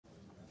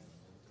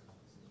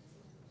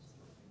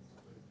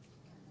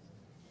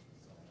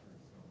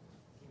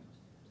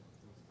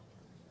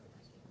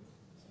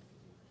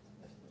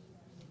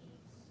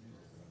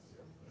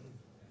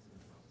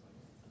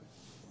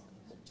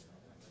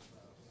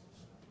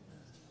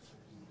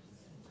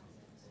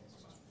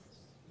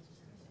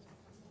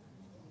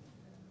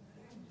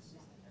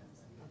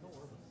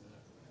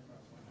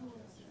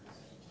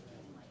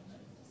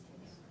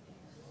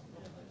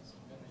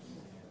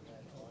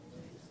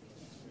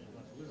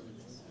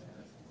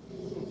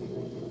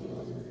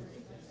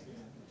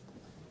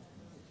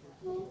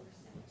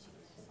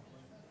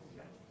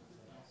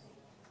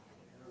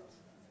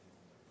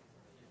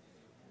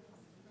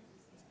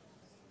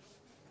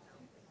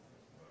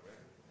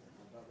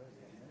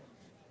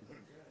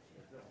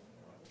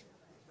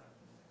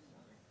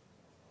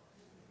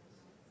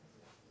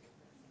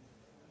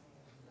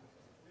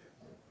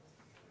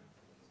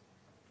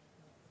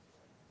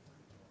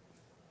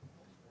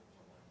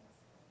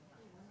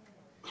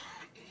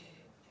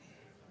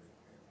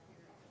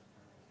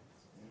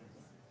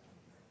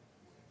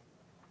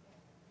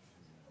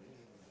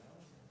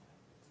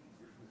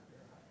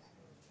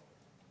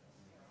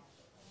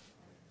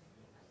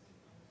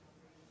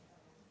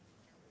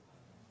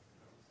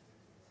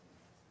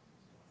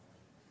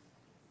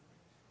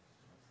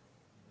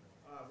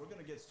We're going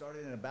to get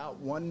started in about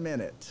 1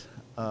 minute,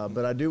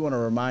 but I do want to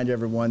remind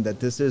everyone that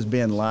this is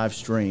being live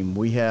streamed.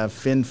 We have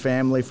Finn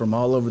family from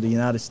all over the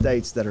United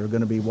States that are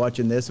going to be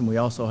watching this, and we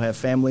also have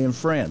family and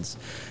friends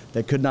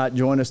that could not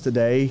join us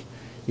today,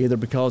 either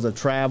because of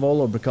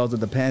travel or because of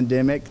the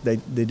pandemic. They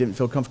didn't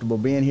feel comfortable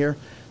being here.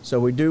 So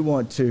we do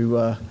want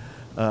to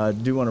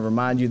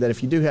remind you that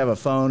if you do have a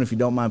phone, if you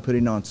don't mind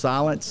putting it on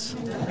silence.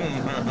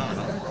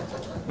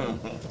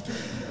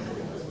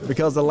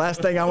 Because the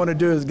last thing I want to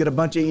do is get a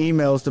bunch of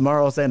emails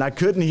tomorrow saying I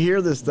couldn't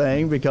hear this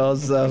thing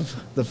because of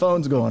the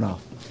phone's going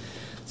off.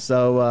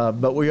 So,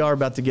 but we are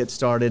about to get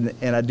started,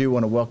 and I do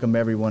want to welcome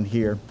everyone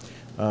here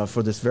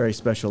for this very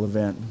special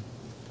event.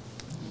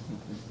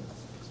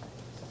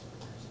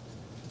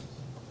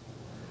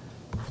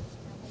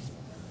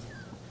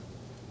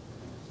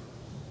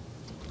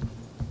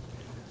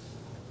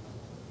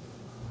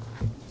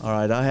 All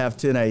right, I have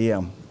 10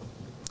 a.m.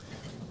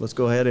 Let's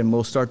go ahead and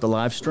we'll start the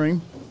live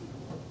stream.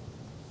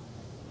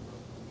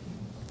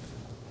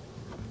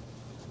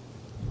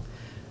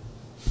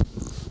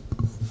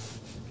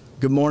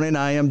 Good morning.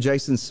 I am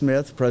Jason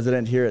Smith,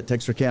 president here at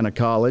Texarkana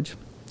College.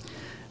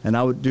 And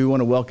I do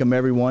want to welcome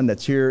everyone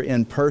that's here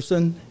in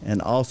person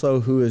and also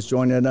who is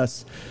joining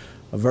us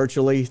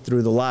virtually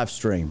through the live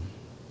stream.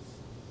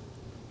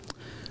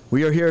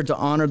 We are here to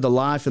honor the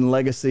life and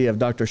legacy of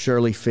Dr.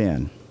 Shirley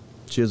Finn.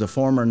 She is a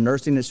former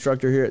nursing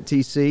instructor here at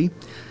TC.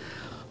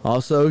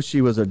 Also,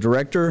 she was a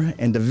director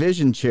and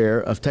division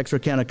chair of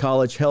Texarkana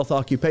College Health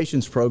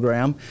Occupations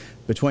Program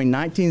between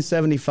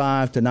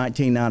 1975 to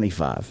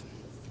 1995.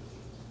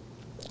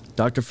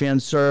 Dr. Finn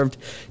served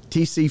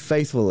TC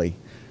faithfully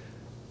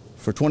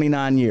for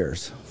 29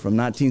 years, from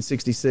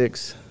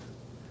 1966 to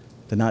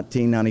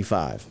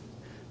 1995.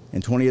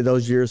 In 20 of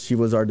those years, she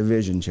was our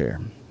division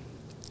chair.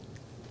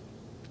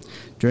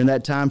 During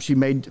that time, she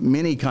made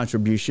many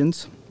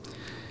contributions.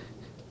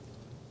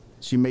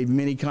 She made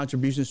many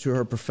contributions to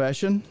her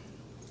profession,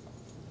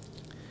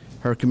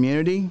 her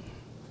community,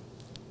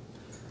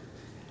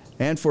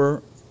 and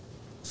for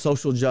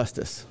social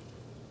justice.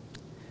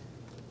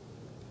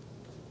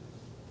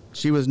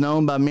 She was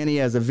known by many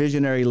as a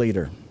visionary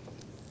leader.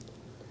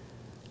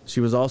 She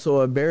was also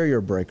a barrier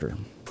breaker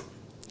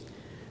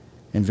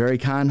and very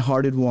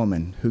kind-hearted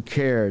woman who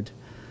cared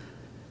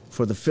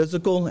for the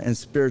physical and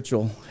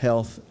spiritual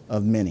health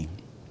of many.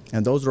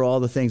 And those are all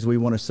the things we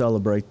want to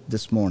celebrate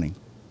this morning.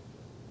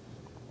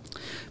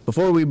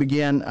 Before we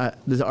begin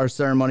our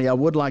ceremony, I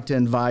would like to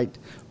invite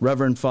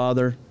Reverend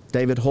Father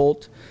David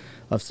Holt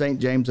of St.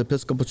 James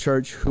Episcopal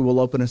Church, who will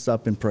open us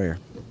up in prayer.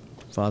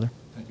 Father.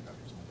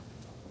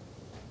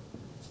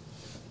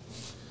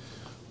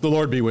 The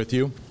Lord be with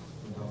you.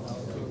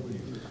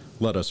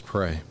 Let us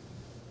pray.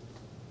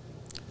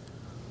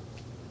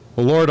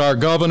 O Lord, our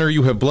Governor,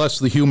 you have blessed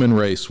the human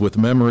race with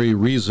memory,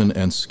 reason,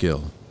 and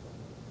skill.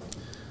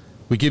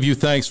 We give you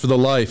thanks for the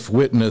life,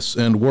 witness,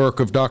 and work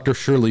of Dr.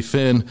 Shirley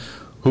Finn,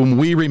 whom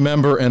we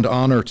remember and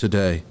honor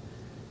today,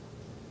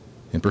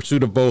 in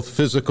pursuit of both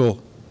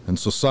physical and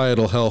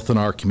societal health in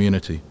our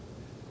community.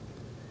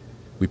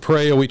 We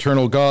pray, O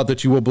eternal God,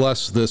 that you will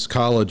bless this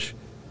college,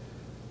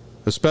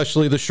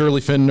 especially the Shirley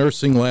Finn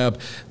Nursing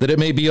Lab, that it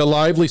may be a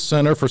lively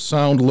center for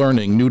sound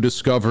learning, new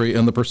discovery,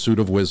 and the pursuit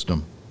of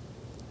wisdom.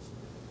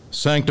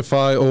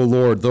 Sanctify, O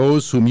Lord,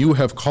 those whom you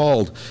have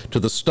called to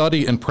the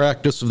study and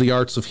practice of the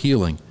arts of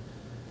healing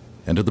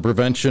and to the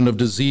prevention of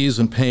disease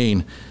and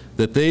pain,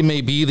 that they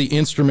may be the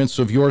instruments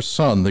of your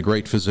Son, the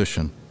great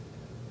physician.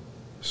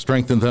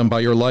 Strengthen them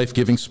by your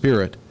life-giving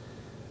Spirit,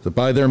 that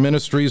by their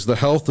ministries the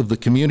health of the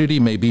community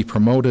may be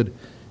promoted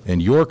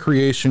and your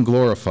creation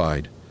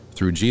glorified,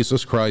 through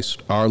Jesus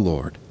Christ our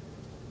Lord.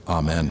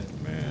 Amen.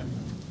 Amen.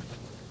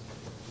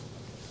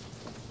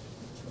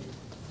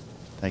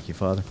 Thank you,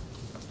 Father.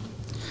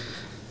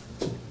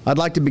 I'd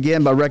like to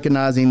begin by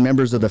recognizing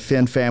members of the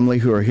Finn family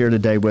who are here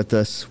today with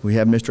us. We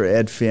have Mr.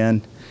 Ed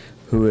Finn,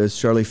 who is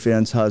Shirley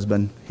Finn's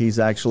husband. He's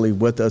actually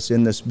with us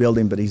in this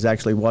building, but he's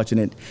actually watching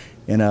it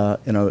in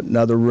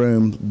another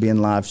room being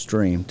live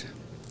streamed.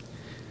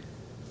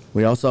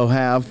 We also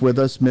have with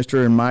us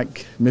Mr. and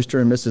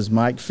Mrs.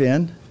 Mike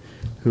Finn,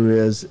 who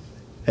is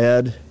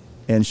Ed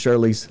and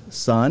Shirley's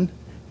son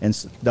and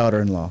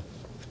daughter-in-law.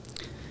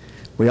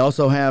 We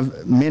also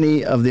have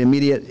many of the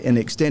immediate and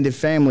extended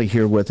family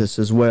here with us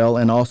as well,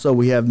 and also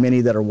we have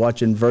many that are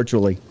watching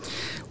virtually.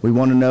 We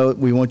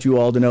want you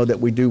all to know that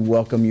we do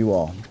welcome you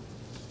all.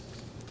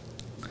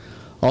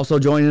 Also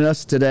joining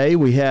us today,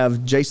 we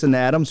have Jason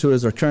Adams, who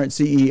is our current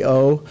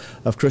CEO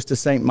of Christus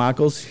St.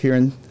 Michael's here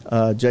in,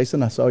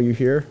 Jason, I saw you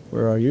here.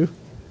 Where are you?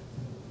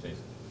 Jason.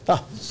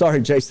 Oh,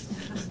 sorry, Jason.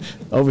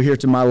 Over here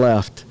to my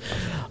left.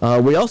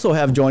 We also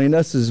have joining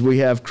us is we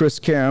have Chris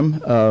Karam,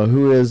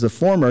 who is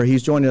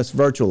he's joining us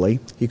virtually.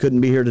 He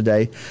couldn't be here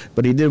today,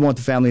 but he did want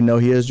the family to know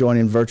he is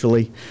joining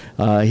virtually.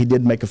 He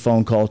did make a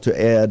phone call to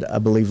Ed, I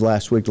believe,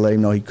 last week to let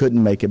him know he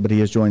couldn't make it, but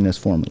he is joining us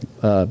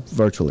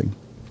virtually.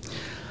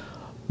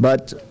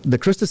 But the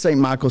Christus St.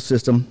 Michael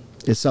system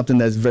is something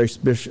that's very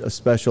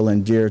special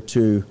and dear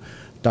to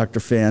Dr.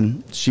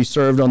 Finn. She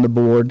served on the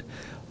board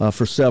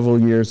for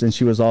several years, and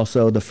she was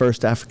also the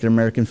first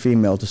African-American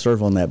female to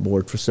serve on that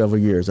board for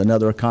several years,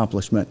 another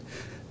accomplishment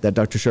that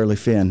Dr. Shirley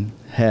Finn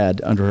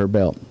had under her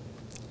belt.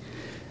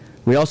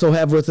 We also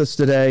have with us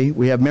today,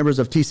 we have members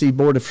of TC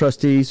Board of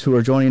Trustees who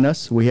are joining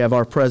us. We have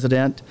our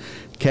president,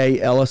 Kay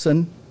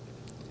Ellison.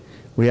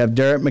 We have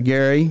Derek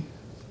McGarry,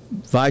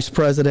 vice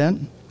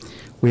president.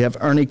 We have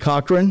Ernie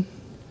Cochran,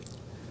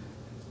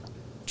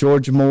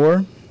 George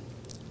Moore,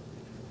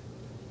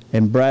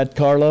 and Brad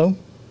Carlo,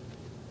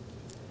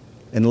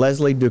 and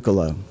Leslie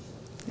Ducalo.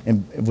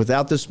 And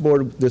without this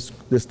board, this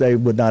day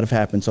would not have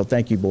happened, so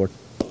thank you, board.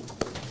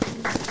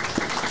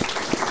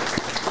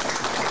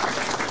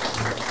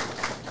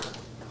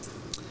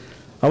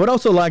 I would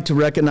also like to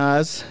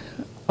recognize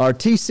our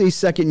TC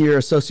second year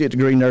associate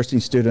degree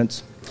nursing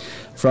students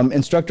from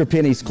Instructor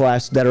Penny's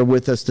class that are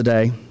with us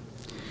today.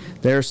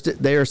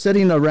 They are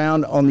sitting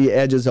around on the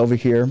edges over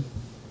here.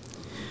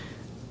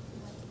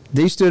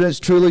 These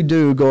students truly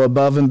do go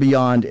above and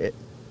beyond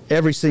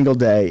every single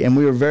day, and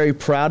we are very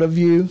proud of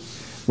you.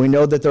 We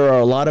know that there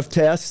are a lot of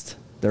tests.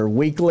 They're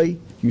weekly.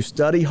 You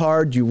study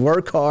hard, you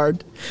work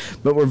hard,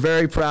 but we're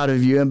very proud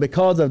of you, and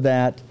because of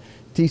that,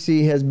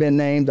 TC has been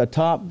named a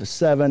top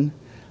 7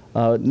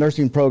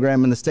 nursing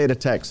program in the state of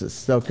Texas.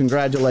 So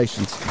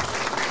congratulations.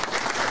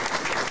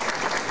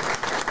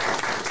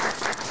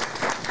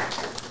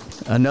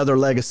 Another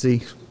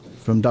legacy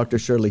from Dr.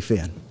 Shirley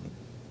Finn.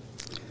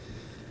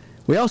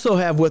 We also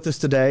have with us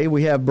today,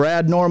 we have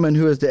Brad Norman,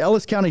 who is the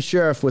Ellis County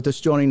Sheriff, with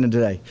us joining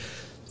today.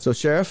 So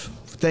Sheriff,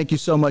 thank you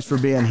so much for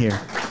being here.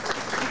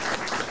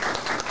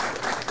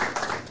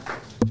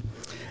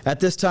 At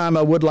this time,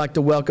 I would like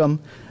to welcome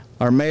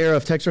our Mayor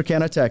of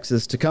Texarkana,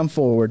 Texas, to come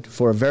forward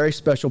for a very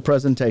special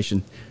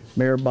presentation.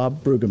 Mayor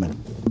Bob Brueggemann.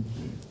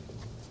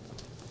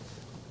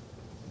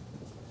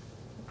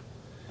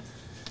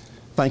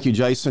 Thank you,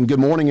 Jason. Good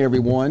morning,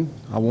 everyone.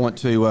 I want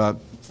to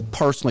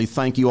personally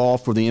thank you all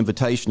for the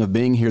invitation of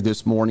being here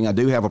this morning. I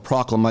do have a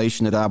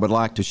proclamation that I would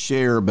like to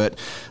share, but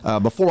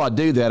before I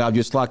do that, I'd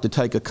just like to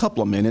take a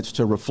couple of minutes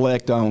to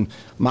reflect on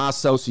my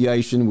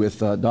association with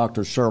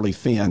Dr. Shirley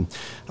Finn.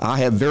 I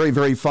have very,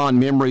 very fond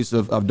memories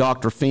of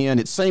Dr. Finn.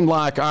 It seemed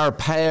like our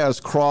paths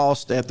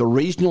crossed at the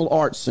Regional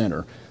Arts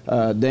Center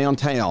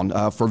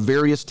downtown for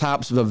various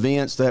types of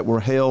events that were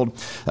held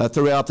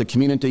throughout the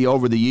community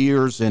over the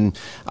years. And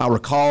I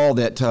recall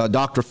that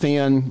Dr.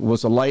 Finn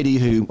was a lady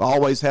who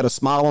always had a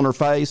smile on her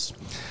face,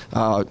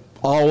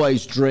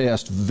 always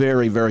dressed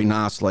very, very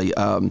nicely,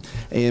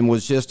 and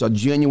was just a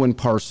genuine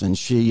person.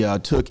 She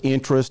took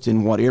interest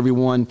in what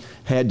everyone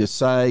had to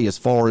say as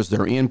far as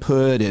their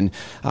input, and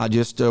I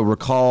just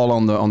recall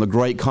on the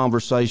great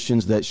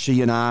conversations that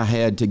she and I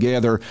had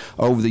together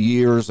over the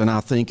years, and I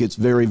think it's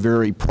very,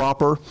 very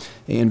proper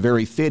and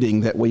very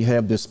fitting that we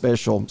have this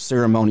special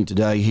ceremony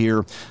today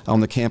here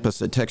on the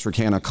campus at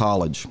Texarkana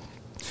College.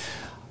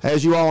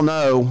 As you all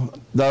know,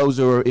 those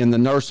who are in the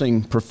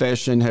nursing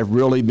profession have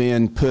really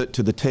been put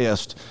to the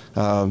test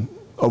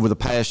over the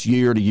past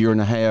year to year and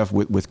a half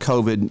with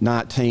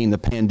COVID-19, the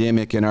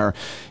pandemic in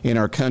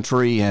our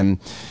country, and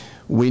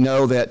we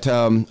know that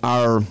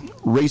our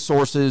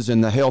resources in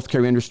the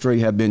healthcare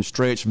industry have been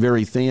stretched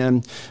very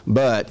thin,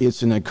 but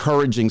it's an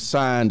encouraging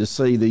sign to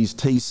see these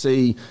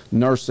TC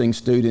nursing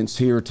students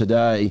here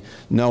today,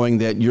 knowing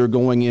that you're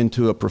going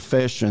into a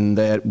profession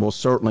that will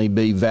certainly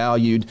be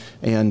valued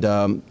and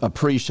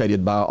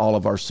appreciated by all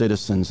of our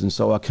citizens. And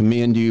so I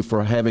commend you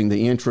for having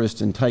the interest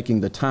and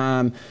taking the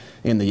time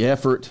and the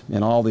effort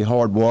and all the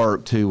hard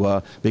work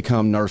to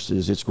become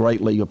nurses. It's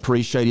greatly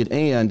appreciated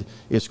and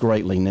it's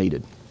greatly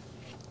needed.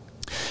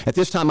 At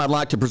this time, I'd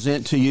like to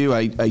present to you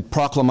a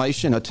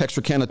proclamation, a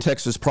Texarkana,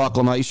 Texas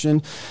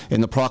proclamation,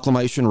 and the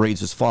proclamation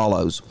reads as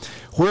follows.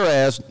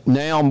 Whereas,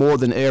 now more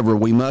than ever,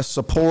 we must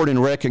support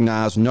and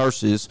recognize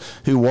nurses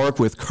who work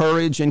with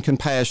courage and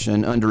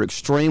compassion under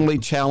extremely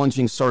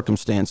challenging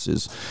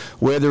circumstances,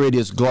 whether it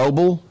is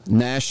global,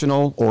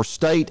 national, or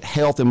state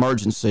health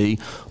emergency,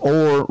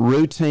 or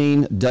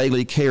routine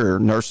daily care.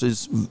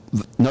 Nurses'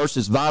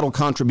 vital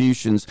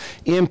contributions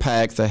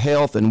impact the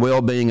health and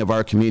well-being of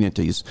our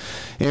communities.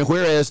 And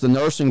whereas the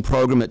nursing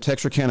program at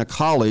Texarkana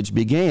College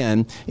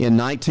began in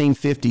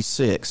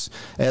 1956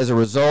 as a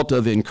result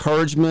of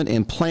encouragement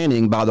and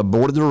planning by the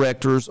Board of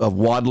Directors of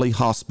Wadley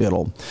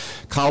Hospital,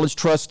 college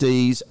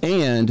trustees,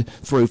 and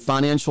through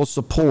financial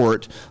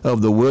support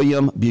of the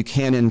William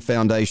Buchanan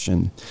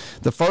Foundation.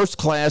 The first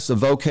class of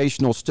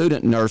vocational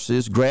student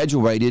nurses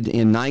graduated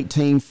in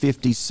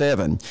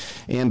 1957,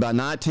 and by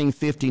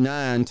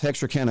 1959,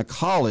 Texarkana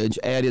College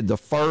added the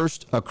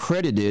first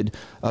accredited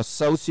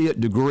associate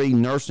degree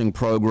nursing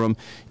program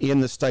in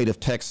the state of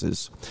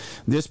Texas.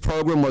 This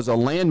program was a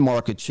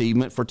landmark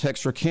achievement for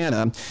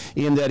Texarkana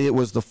in that it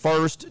was the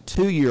first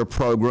two-year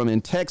program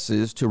in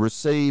Texas to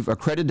receive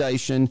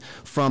accreditation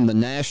from the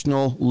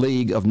National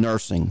League of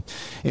Nursing.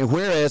 And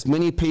whereas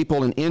many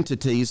people and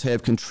entities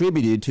have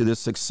contributed to the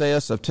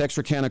success of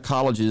Texarkana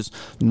College's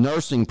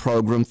nursing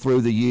program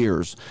through the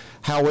years,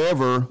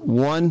 however,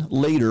 one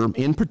leader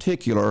in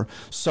particular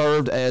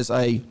served as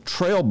a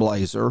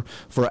trailblazer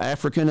for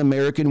African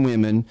American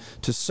women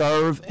to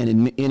serve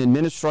in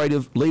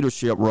administrative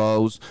leadership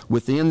roles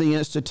within the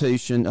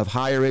institution of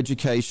higher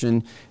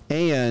education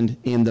and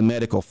in the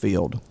medical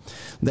field.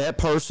 That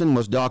person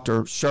was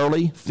Dr.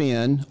 Shirley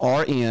Finn,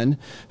 RN,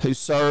 who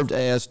served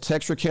as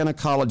Texarkana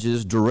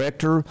College's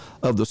Director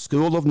of the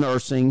School of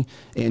Nursing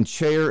and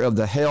Chair of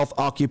the Health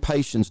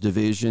Occupations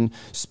Division,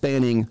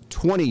 spanning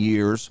 20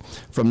 years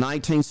from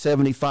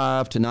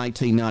 1975 to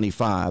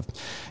 1995.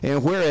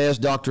 And whereas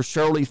Dr.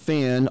 Shirley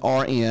Finn,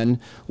 RN,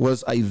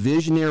 was a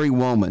visionary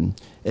woman,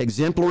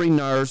 exemplary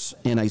nurse,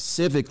 and a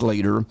civic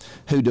leader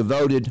who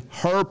devoted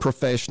her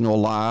professional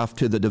life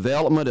to the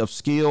development of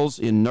skills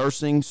in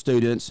nursing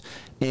students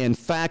and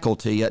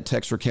faculty at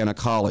Texarkana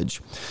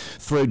College.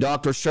 Through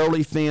Dr.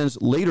 Shirley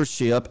Finn's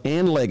leadership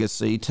and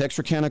legacy,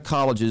 Texarkana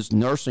College's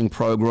nursing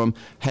program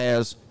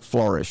has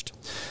flourished.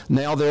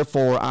 Now,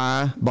 therefore,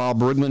 I, Bob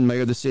Brugman,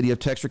 Mayor of the City of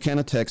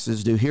Texarkana,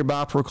 Texas, do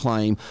hereby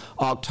proclaim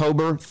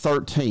October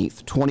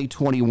 13th,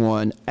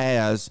 2021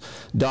 as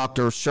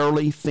Dr.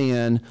 Shirley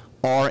Finn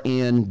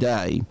RN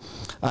Day.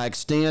 I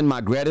extend my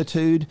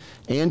gratitude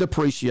and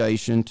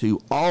appreciation to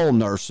all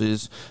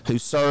nurses who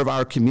serve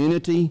our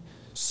community,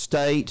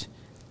 state,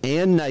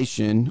 and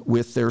nation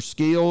with their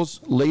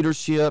skills,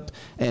 leadership,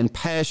 and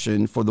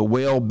passion for the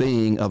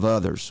well-being of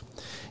others.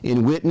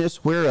 In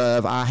witness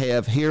whereof I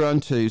have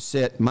hereunto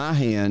set my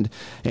hand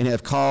and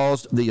have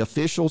caused the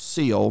official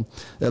seal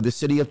of the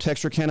City of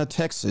Texarkana,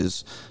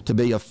 Texas, to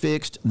be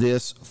affixed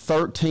this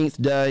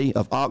 13th day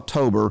of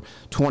October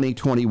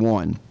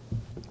 2021.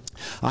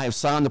 I have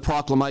signed the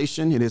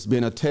proclamation. It has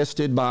been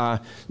attested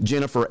by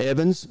Jennifer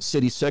Evans,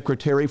 City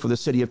Secretary for the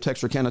City of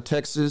Texarkana,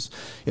 Texas,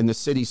 and the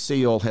city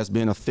seal has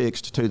been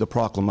affixed to the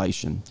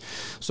proclamation.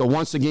 So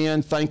once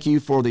again, thank you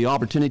for the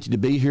opportunity to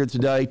be here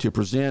today to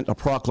present a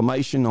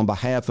proclamation on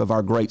behalf of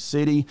our great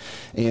city,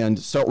 and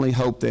certainly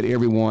hope that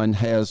everyone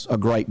has a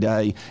great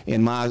day.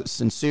 And my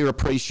sincere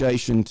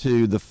appreciation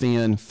to the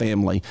Finn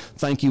family.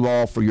 Thank you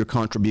all for your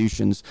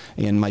contributions,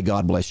 and may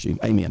God bless you.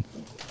 Amen.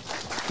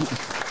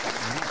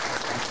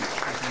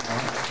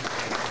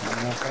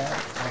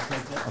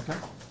 Okay.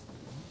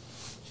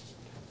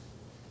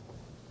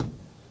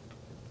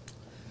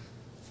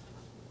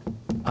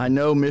 I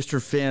know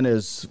Mr. Finn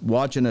is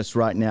watching us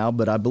right now,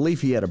 but I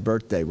believe he had a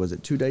birthday. Was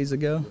it 2 days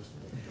ago?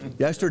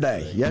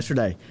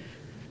 Yesterday.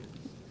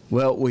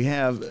 Well, we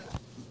have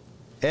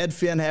Ed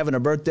Finn having a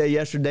birthday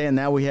yesterday, and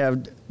now we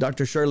have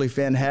Dr. Shirley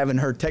Finn having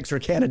her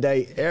Texarkana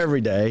Day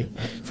every day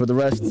for the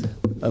rest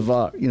of,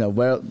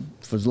 well,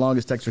 for as long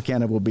as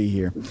Texarkana will be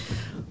here.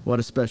 What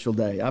a special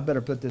day. I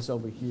better put this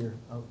over here.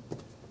 Oh.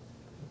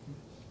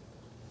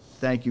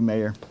 Thank you,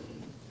 Mayor.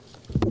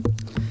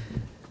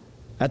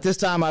 At this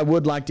time, I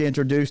would like to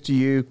introduce to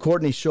you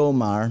Courtney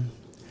Schulmeyer,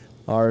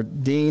 our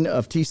Dean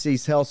of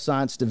TC's Health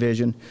Science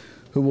Division,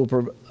 who will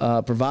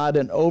provide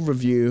an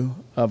overview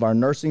of our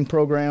nursing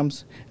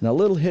programs and a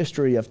little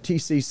history of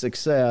TC's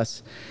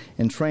success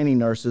in training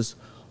nurses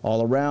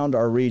all around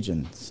our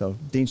region. So,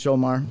 Dean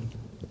Schulmeyer.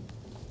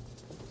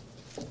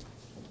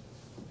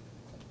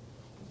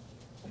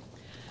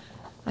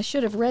 I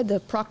should have read the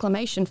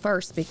proclamation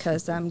first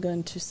because I'm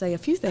going to say a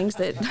few things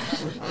that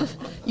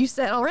you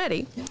said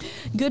already.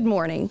 Good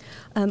morning.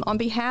 On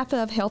behalf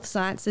of Health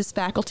Sciences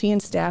faculty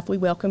and staff, we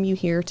welcome you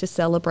here to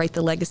celebrate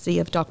the legacy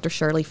of Dr.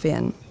 Shirley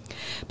Finn.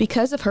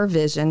 Because of her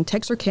vision,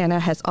 Texarkana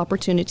has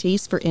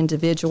opportunities for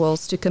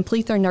individuals to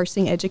complete their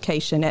nursing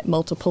education at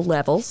multiple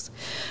levels,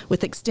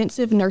 with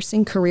extensive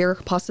nursing career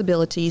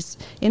possibilities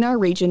in our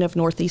region of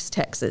Northeast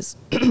Texas.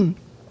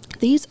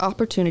 These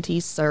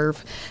opportunities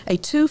serve a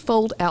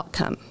twofold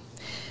outcome: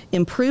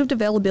 improved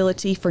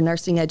availability for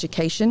nursing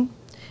education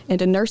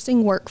and a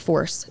nursing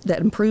workforce that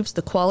improves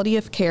the quality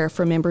of care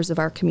for members of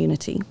our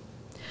community.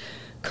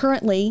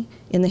 Currently,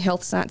 in the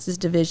Health Sciences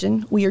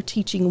Division, we are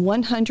teaching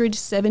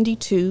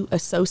 172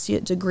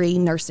 associate degree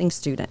nursing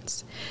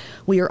students.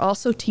 We are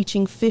also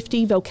teaching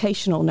 50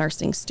 vocational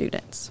nursing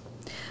students.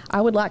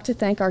 I would like to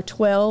thank our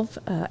 12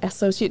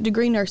 associate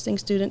degree nursing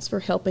students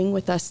for helping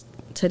with us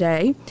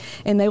today,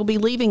 and they will be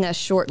leaving us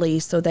shortly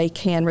so they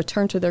can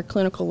return to their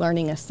clinical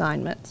learning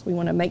assignments. We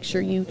want to make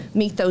sure you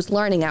meet those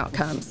learning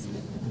outcomes.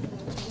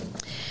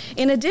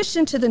 In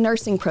addition to the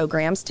nursing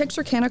programs,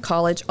 Texarkana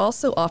College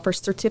also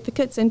offers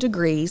certificates and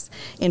degrees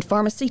in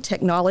pharmacy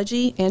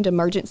technology and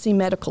emergency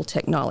medical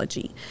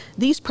technology.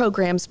 These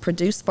programs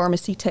produce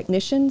pharmacy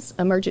technicians,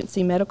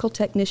 emergency medical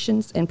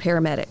technicians, and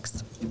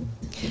paramedics.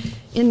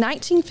 In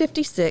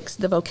 1956,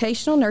 the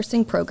vocational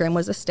nursing program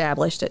was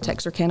established at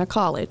Texarkana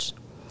College.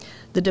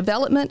 The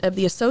development of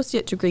the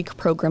associate degree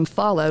program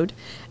followed,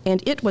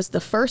 and it was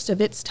the first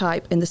of its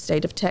type in the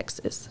state of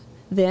Texas.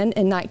 Then,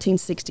 in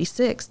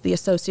 1966, the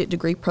associate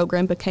degree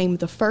program became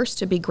the first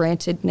to be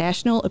granted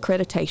national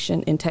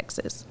accreditation in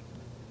Texas.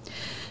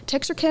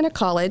 Texarkana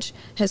College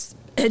has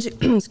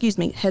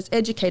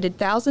educated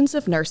thousands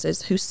of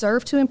nurses who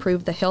serve to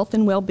improve the health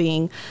and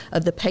well-being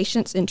of the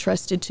patients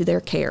entrusted to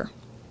their care.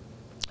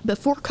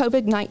 Before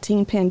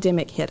COVID-19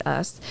 pandemic hit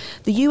us,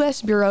 the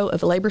U.S. Bureau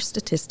of Labor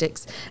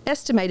Statistics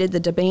estimated the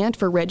demand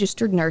for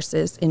registered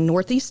nurses in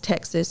Northeast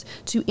Texas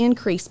to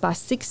increase by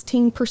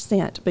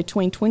 16%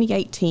 between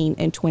 2018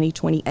 and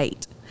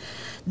 2028.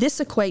 This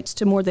equates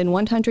to more than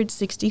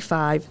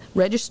 165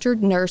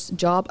 registered nurse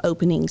job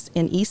openings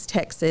in East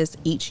Texas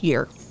each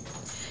year.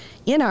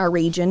 In our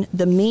region,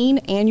 the mean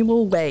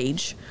annual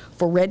wage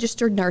for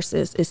registered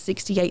nurses is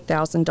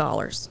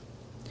 $68,000.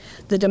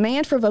 The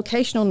demand for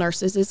vocational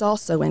nurses is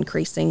also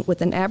increasing,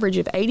 with an average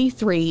of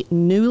 83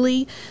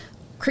 newly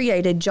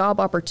created job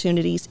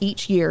opportunities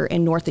each year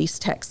in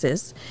Northeast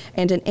Texas,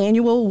 and an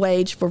annual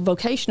wage for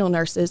vocational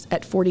nurses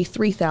at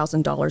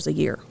 $43,000 a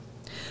year.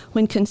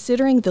 When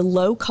considering the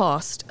low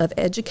cost of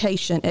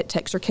education at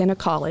Texarkana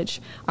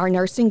College, our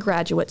nursing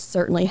graduates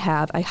certainly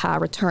have a high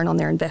return on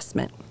their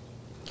investment.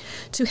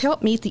 To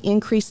help meet the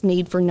increased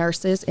need for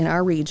nurses in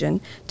our region,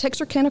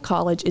 Texarkana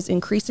College is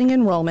increasing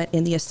enrollment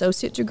in the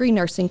Associate Degree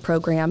Nursing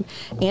Program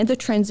and the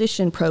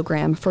Transition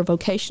Program for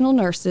vocational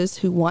nurses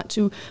who want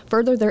to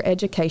further their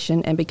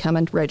education and become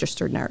a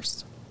registered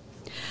nurse.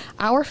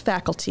 Our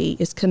faculty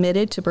is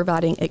committed to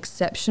providing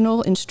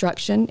exceptional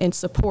instruction and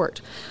support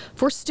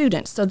for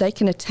students so they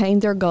can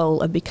attain their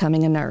goal of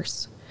becoming a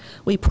nurse.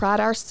 We pride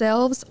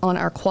ourselves on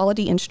our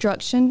quality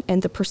instruction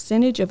and the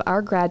percentage of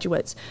our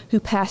graduates who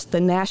pass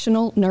the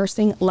National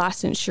Nursing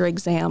Licensure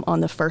Exam on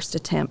the first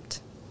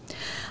attempt.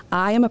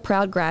 I am a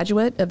proud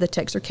graduate of the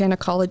Texarkana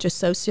College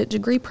Associate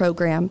Degree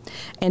Program,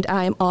 and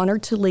I am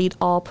honored to lead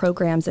all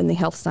programs in the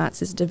Health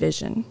Sciences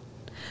Division.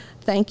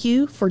 Thank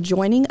you for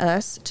joining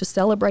us to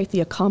celebrate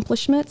the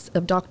accomplishments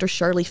of Dr.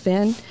 Shirley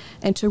Finn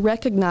and to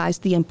recognize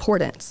the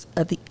importance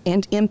of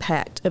and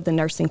impact of the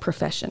nursing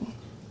profession.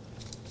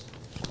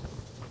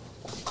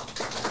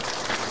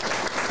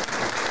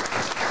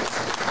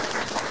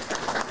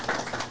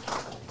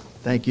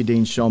 Thank you,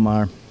 Dean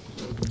Schollmeyer.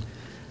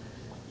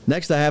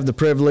 Next, I have the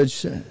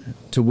privilege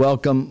to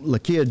welcome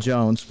Lakia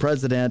Jones,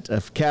 president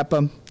of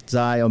Kappa Xi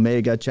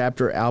Omega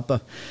Chapter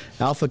Alpha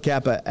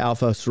Kappa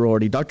Alpha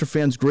sorority, Dr.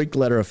 Finn's Greek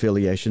letter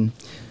affiliation.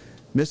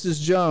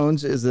 Mrs.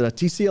 Jones is a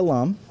TC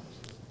alum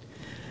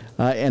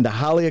and a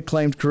highly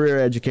acclaimed career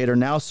educator,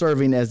 now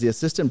serving as the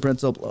assistant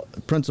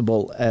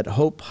principal at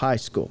Hope High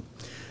School.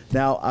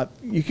 Now,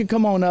 you can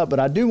come on up, but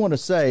I do want to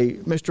say,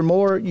 Mr.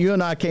 Moore, you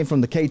and I came from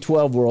the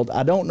K-12 world.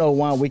 I don't know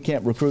why we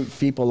can't recruit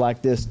people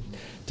like this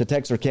to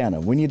Texarkana.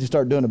 We need to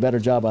start doing a better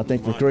job, I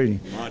think, recruiting.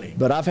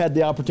 But I've had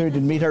the opportunity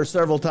to meet her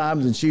several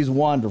times, and she's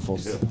wonderful.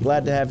 So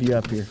glad to have you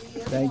up here.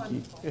 Thank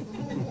you.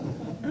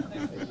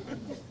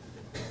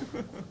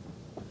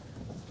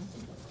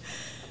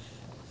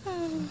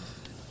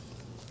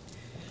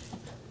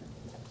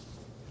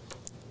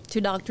 To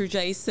Dr.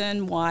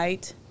 Jason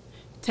White,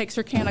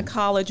 Texarkana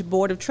College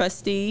Board of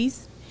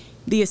Trustees,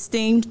 the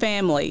esteemed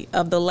family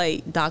of the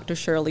late Dr.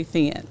 Shirley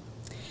Finn,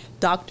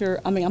 Mr.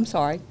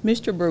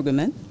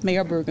 Brueggemann,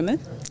 Mayor Brueggemann,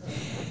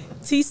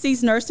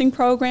 TC's nursing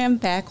program,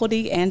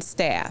 faculty, and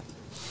staff,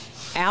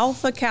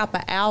 Alpha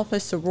Kappa Alpha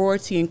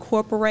Sorority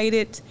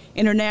Incorporated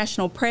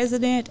International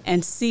President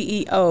and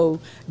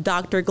CEO,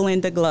 Dr.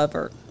 Glenda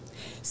Glover,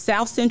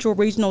 South Central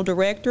Regional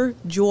Director,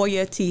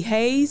 Joya T.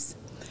 Hayes,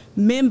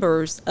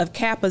 members of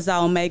Kappa Xi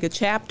Omega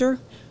Chapter,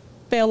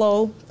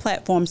 fellow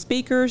platform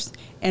speakers,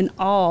 and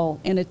all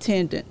in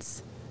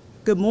attendance.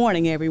 Good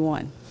morning,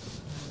 everyone.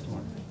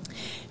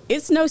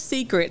 It's no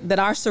secret that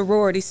our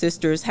sorority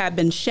sisters have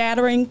been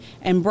shattering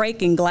and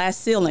breaking glass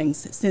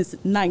ceilings since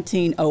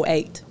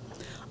 1908.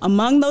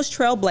 Among those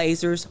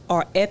trailblazers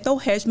are Ethel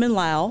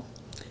Hedgeman-Lau,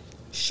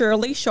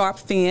 Shirley Sharp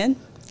Finn,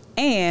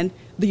 and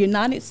the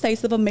United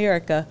States of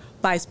America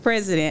Vice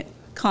President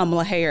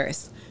Kamala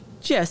Harris,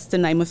 just to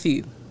name a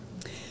few.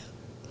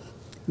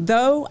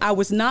 Though I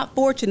was not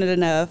fortunate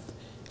enough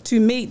to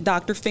meet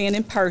Dr. Finn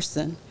in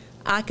person,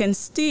 I can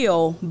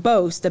still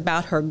boast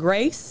about her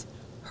grace,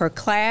 her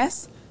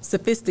class,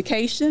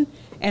 sophistication,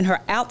 and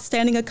her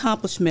outstanding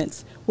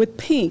accomplishments with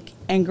pink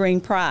and green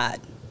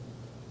pride.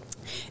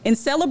 In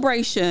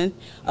celebration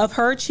of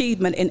her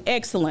achievement and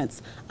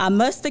excellence, I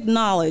must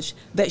acknowledge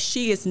that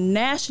she is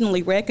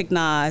nationally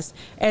recognized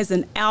as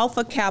an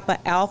Alpha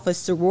Kappa Alpha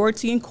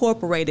Sorority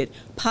Incorporated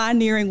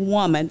pioneering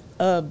woman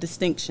of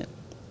distinction.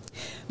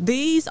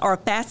 These are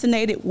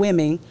fascinated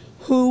women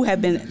who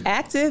have been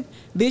active,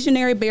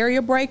 visionary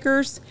barrier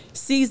breakers,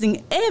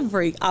 seizing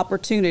every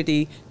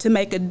opportunity to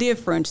make a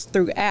difference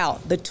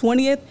throughout the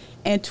 20th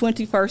and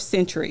 21st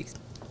centuries.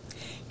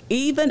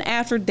 Even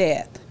after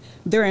death,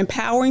 their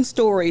empowering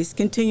stories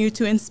continue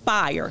to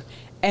inspire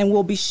and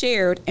will be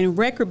shared in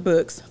record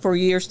books for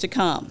years to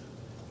come.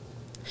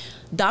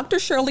 Dr.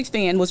 Shirley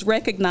Finn was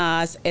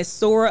recognized as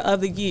Soror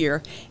of the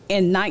Year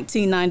in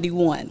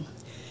 1991.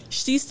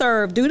 She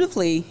served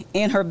dutifully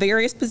in her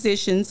various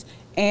positions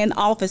and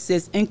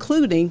offices,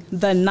 including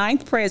the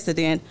 9th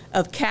president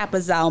of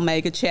Kappa Xi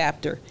Omega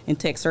chapter in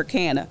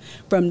Texarkana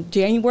from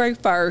January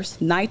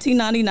 1st,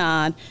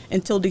 1999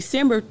 until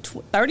December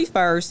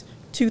 31st,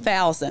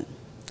 2000.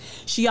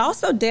 She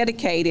also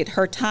dedicated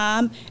her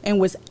time and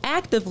was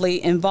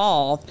actively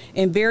involved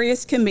in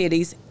various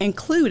committees,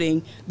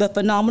 including the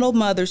Phenomenal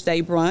Mother's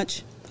Day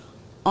Brunch,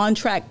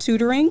 on-track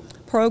tutoring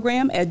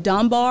program at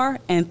Dunbar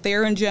and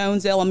Theron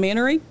Jones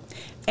Elementary,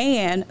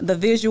 and the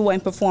Visual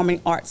and Performing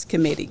Arts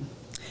Committee.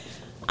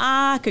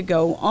 I could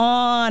go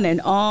on and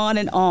on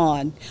and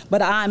on,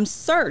 but I'm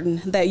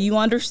certain that you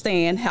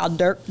understand how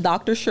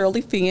Dr.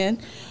 Shirley Finn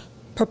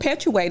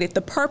perpetuated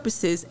the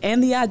purposes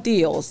and the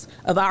ideals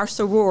of our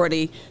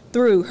sorority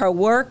through her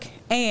work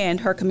and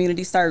her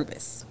community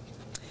service.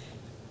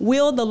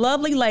 Will the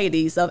lovely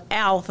ladies of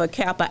Alpha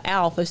Kappa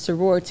Alpha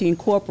Sorority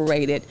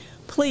Incorporated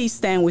please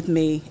stand with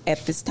me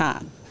at this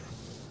time?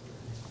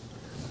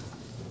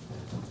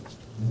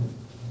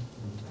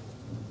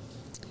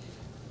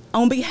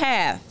 On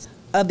behalf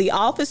of the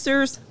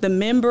officers, the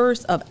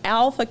members of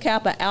Alpha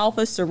Kappa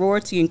Alpha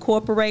Sorority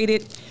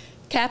Incorporated,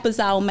 Kappa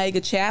Xi Omega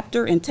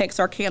chapter in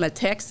Texarkana,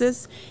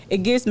 Texas, it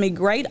gives me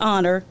great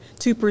honor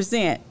to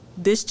present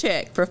this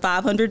check for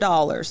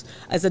 $500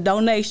 as a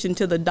donation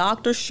to the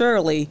Dr.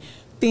 Shirley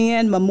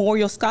Finn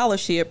Memorial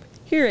Scholarship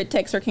here at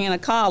Texarkana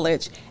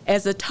College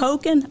as a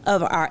token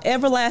of our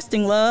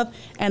everlasting love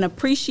and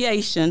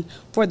appreciation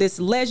for this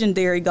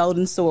legendary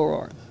golden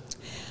soror.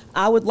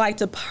 I would like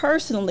to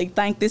personally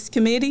thank this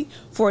committee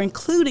for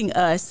including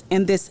us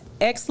in this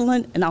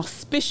excellent and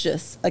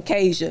auspicious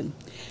occasion.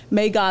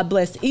 May God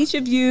bless each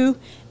of you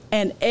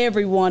and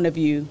every one of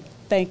you.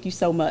 Thank you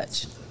so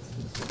much.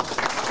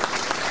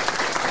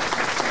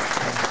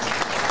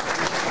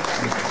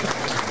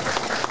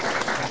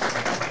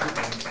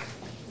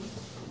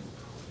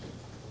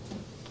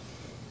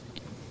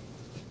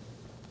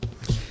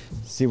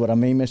 See what I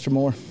mean, Mr.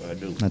 Moore? I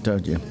do. I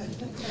told you.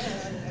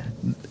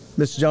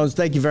 Mr. Jones,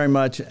 thank you very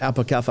much.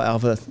 Alpha Kappa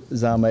Alpha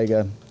Xi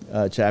Omega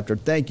chapter.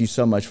 Thank you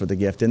so much for the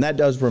gift. And that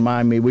does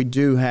remind me, we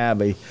do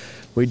have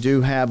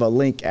a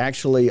link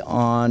actually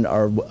on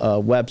our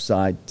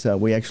website.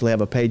 We actually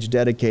have a page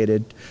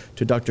dedicated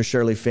to Dr.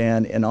 Shirley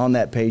Finn, and on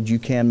that page you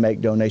can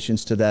make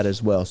donations to that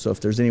as well. So if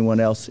there's anyone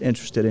else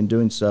interested in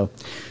doing so,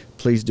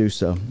 please do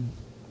so.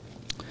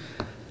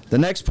 The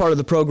next part of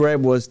the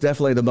program was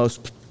definitely the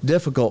most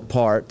difficult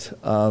part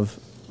of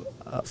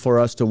for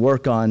us to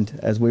work on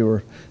as we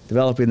were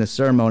developing the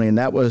ceremony, and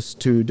that was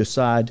to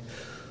decide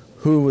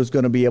who was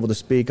going to be able to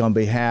speak on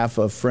behalf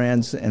of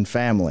friends and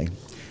family.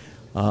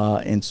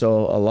 And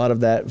so a lot of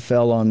that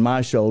fell on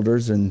my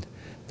shoulders, and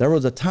there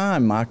was a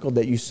time, Michael,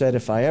 that you said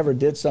if I ever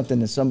did something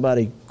and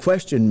somebody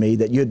questioned me,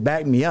 that you'd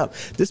back me up.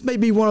 This may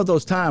be one of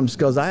those times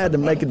because I had to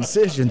make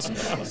decisions.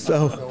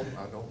 So,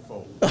 I don't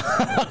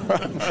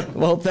fold.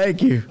 well,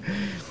 thank you.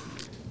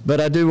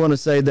 But I do want to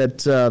say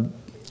that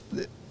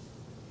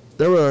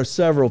there were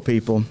several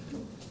people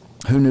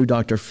who knew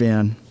Dr.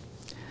 Finn.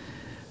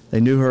 They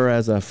knew her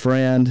as a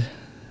friend.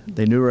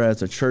 They knew her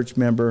as a church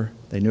member.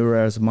 They knew her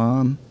as a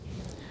mom.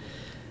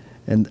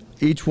 And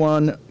each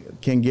one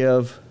can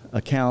give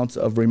accounts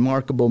of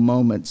remarkable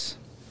moments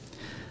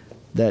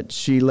that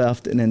she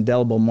left an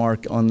indelible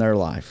mark on their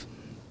life.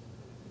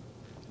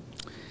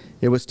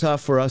 It was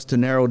tough for us to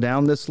narrow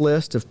down this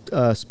list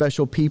of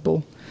special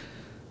people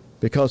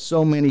because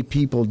so many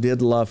people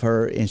did love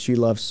her and she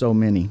loved so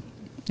many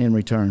in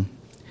return.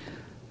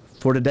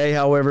 For today,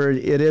 however,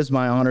 it is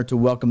my honor to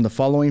welcome the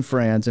following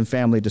friends and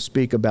family to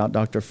speak about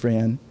Dr.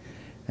 Finn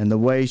and the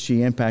way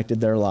she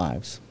impacted their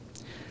lives.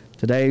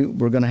 Today,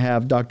 we're going to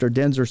have Dr.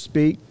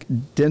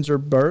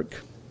 Denzer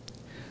Burke,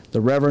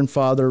 the Reverend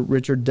Father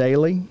Richard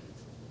Daly,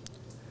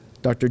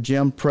 Dr.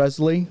 Jim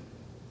Presley,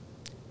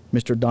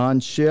 Mr. Don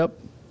Shipp,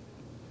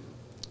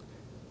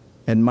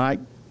 and Mike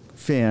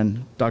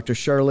Finn, Dr.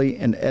 Shirley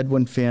and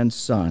Edwin Finn's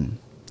son.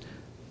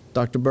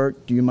 Dr.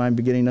 Burke, do you mind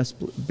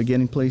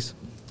beginning, please?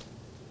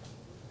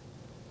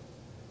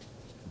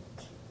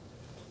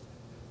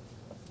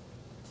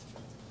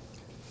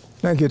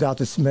 Thank you,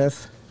 Dr.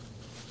 Smith.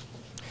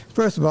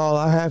 First of all,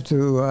 I have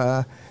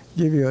to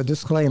give you a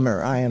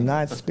disclaimer. I am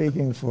not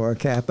speaking for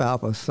Kappa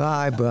Alpha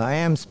Psi, but I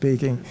am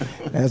speaking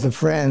as a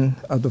friend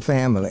of the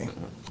family.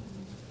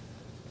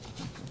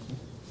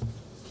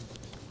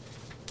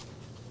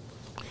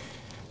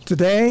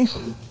 Today,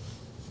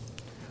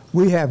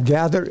 we have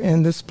gathered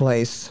in this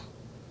place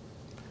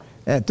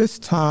at this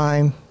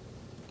time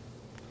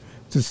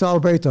to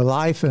celebrate the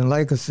life and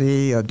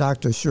legacy of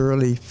Dr.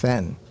 Shirley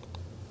Finn.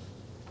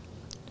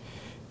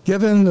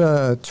 Given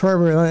the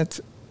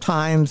turbulent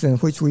times in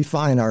which we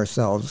find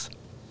ourselves,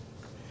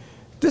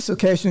 this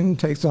occasion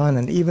takes on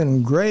an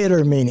even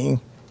greater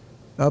meaning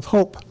of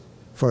hope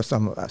for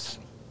some of us.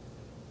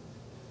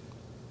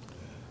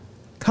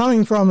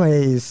 Coming from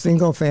a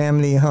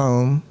single-family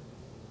home,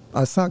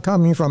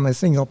 coming from a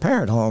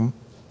single-parent home,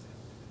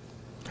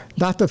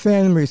 Dr.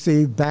 Finn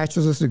received a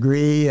bachelor's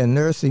degree in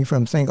nursing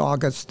from St.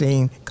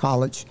 Augustine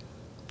College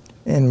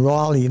in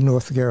Raleigh,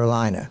 North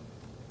Carolina.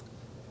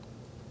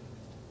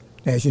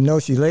 As you know,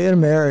 she later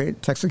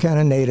married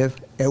Texarkana native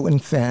Edwin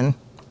Finn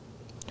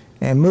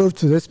and moved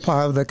to this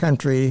part of the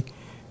country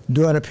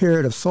during a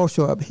period of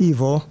social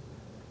upheaval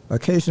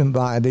occasioned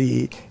by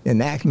the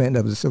enactment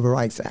of the Civil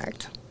Rights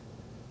Act.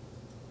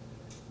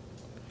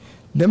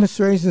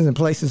 Demonstrations in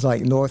places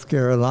like North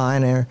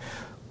Carolina,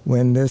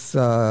 when this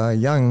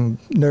young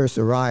nurse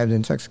arrived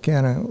in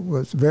Texarkana,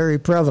 was very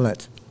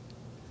prevalent.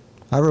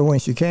 However, when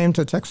she came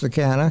to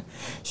Texarkana,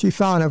 she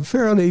found a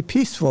fairly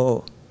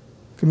peaceful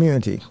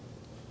community.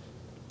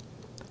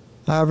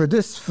 However,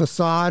 this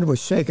facade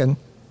was shaken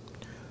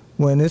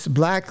when this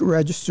black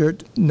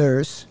registered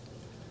nurse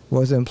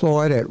was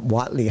employed at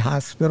Watley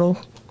Hospital,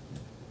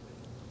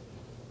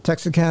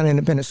 Texarkana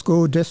Independent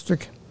School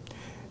District,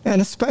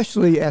 and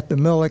especially at the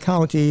Miller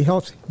County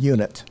Health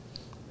Unit.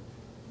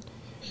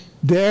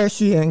 There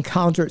she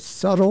encountered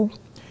subtle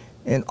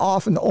and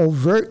often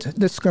overt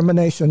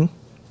discrimination,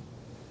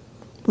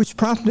 which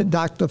prompted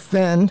Dr.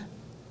 Finn,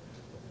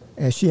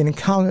 as she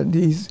encountered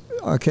these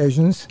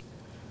occasions,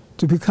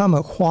 to become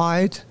a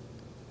quiet,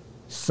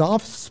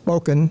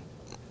 soft-spoken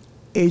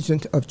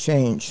agent of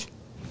change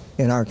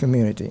in our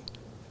community.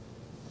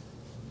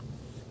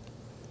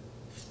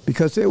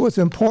 Because it was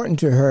important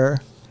to her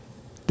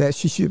that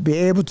she should be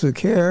able to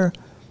care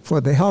for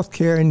the health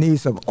care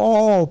needs of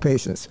all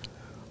patients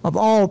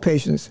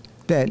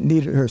that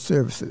needed her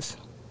services.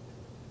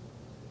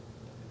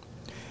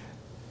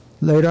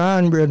 Later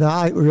on,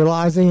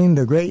 realizing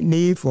the great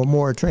need for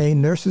more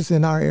trained nurses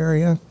in our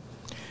area,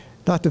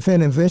 Dr.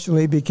 Finn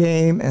eventually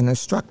became an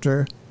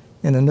instructor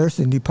in the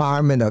nursing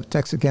department of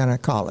Texarkana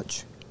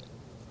College.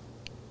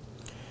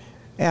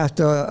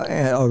 After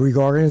a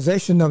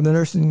reorganization of the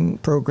nursing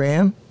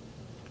program,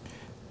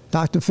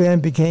 Dr. Finn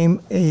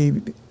became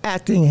an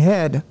acting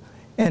head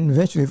and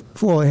eventually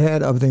full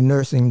head of the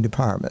nursing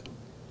department.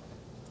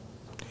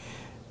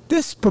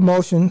 This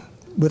promotion,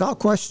 without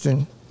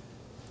question,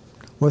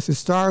 was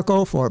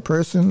historical for a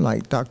person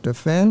like Dr.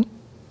 Finn,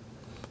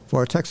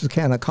 for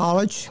Texarkana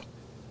College,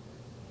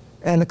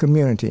 and the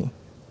community.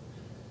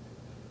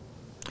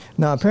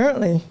 Now,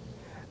 apparently,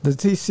 the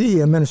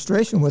TC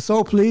administration was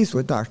so pleased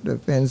with Dr.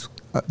 Finn's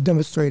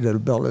demonstrated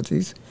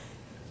abilities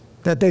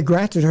that they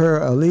granted her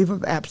a leave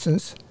of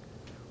absence,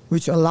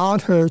 which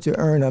allowed her to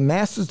earn a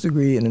master's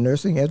degree in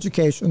nursing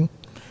education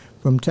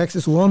from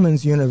Texas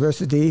Women's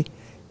University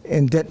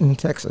in Denton,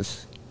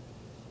 Texas.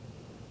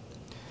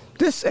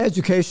 This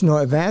educational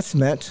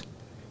advancement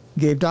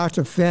gave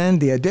Dr. Finn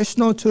the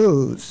additional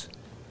tools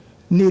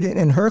needed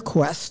in her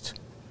quest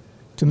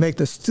to make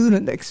the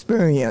student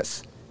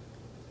experience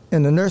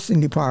in the nursing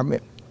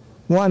department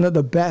one of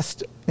the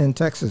best in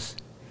Texas.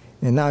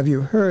 And now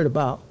you've heard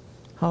about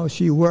how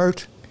she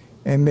worked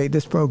and made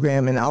this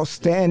program an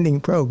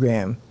outstanding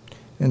program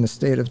in the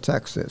state of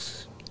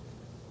Texas.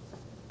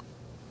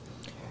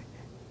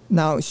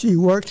 Now, she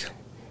worked,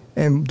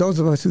 and those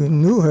of us who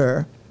knew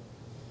her,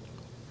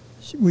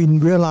 we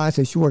realized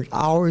that she worked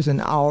hours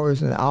and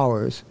hours and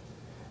hours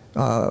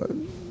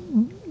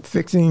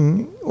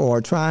fixing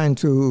or trying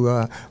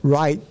to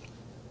write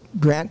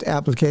grant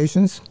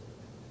applications.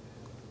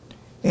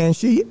 And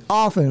she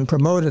often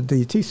promoted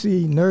the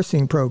TC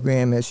nursing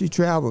program as she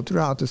traveled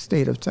throughout the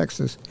state of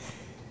Texas.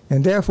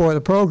 And therefore,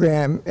 the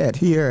program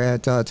here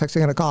at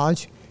Texarkana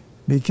College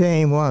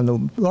became one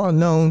of the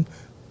well-known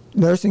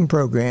nursing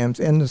programs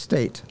in the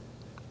state.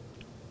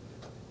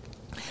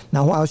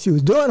 Now, while she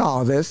was doing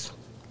all this,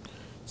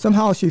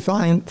 somehow she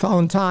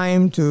found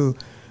time to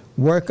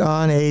work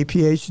on a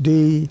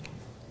PhD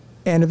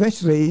and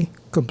eventually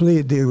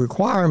completed the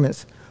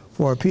requirements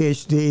for a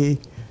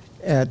PhD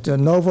at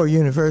Nova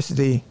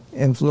University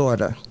in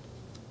Florida.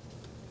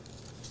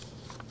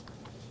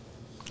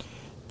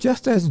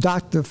 Just as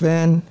Dr.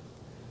 Finn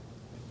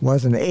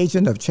was an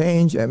agent of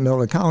change at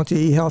Miller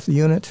County Health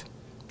Unit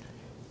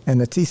and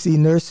the TC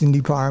Nursing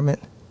Department,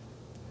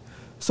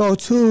 so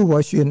too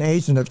was she an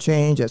agent of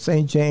change at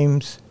St.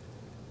 James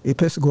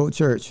Episcopal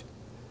Church,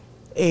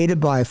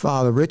 aided by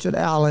Father Richard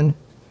Allen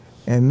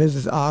and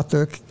Mrs.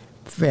 Arthur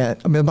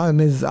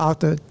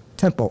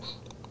Temple.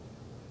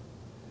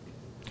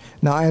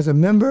 Now, as a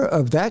member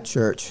of that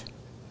church,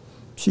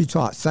 she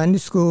taught Sunday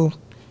school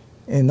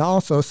and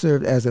also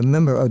served as a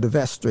member of the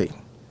vestry.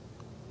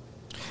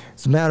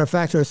 As a matter of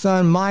fact, her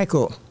son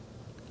Michael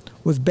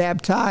was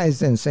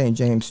baptized in St.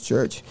 James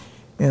Church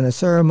in a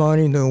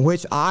ceremony in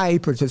which I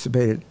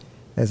participated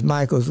as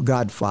Michael's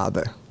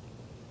godfather.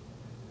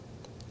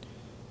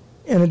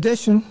 In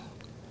addition,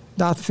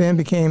 Dr. Finn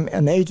became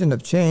an agent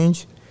of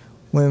change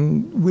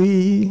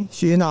when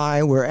she and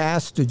I were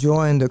asked to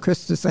join the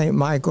Christ St.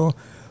 Michael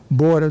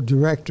Board of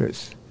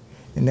Directors.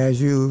 And as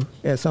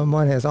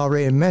someone has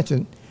already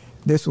mentioned,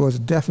 this was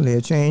definitely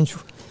a change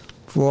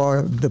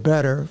for the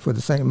better for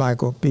the St.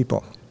 Michael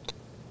people.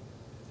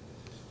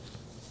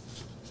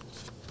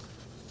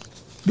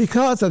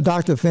 Because of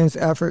Dr. Finn's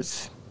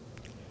efforts,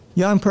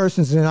 young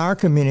persons in our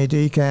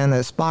community can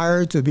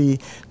aspire to be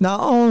not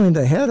only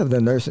the head of the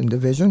nursing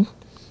division,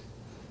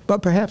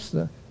 but perhaps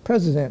the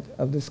president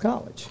of this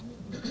college.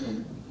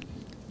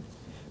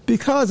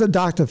 Because of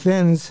Dr.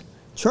 Finn's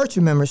church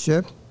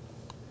membership,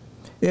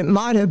 it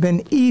might have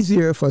been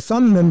easier for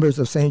some members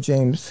of St.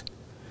 James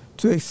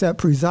to accept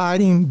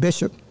presiding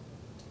Bishop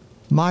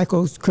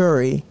Michael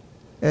Curry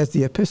as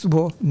the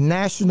Episcopal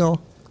national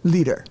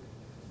leader.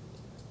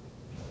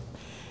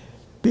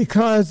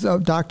 Because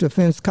of Dr.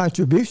 Finn's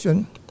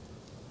contribution,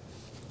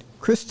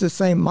 Christus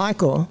St.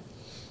 Michael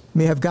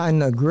may have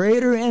gotten a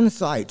greater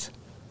insight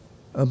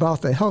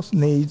about the health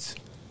needs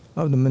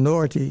of the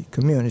minority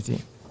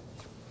community.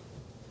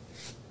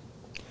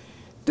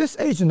 This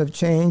agent of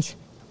change,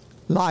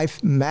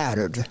 life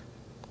mattered.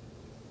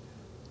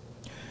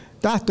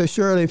 Dr.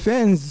 Shirley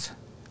Finn's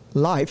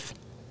life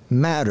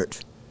mattered.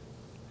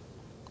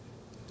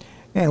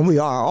 And we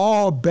are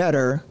all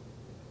better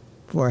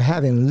for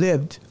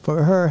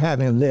her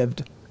having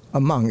lived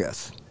among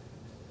us.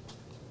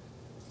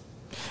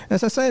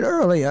 As I said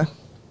earlier,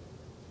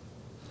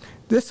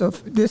 this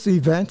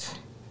event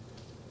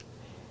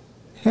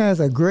has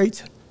a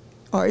great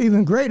or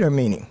even greater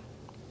meaning.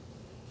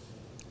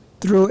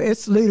 Through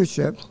its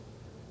leadership,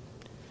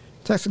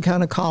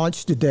 Texarkana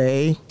College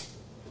today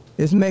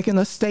is making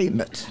a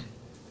statement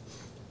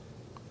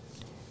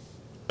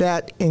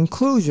that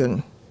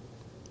inclusion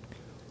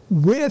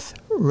with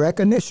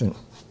recognition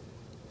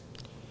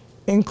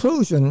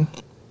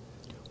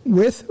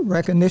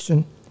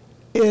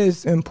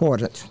is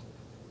important.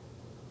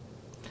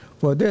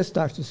 For this,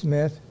 Dr.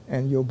 Smith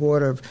and your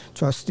Board of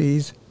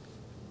Trustees,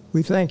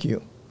 we thank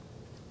you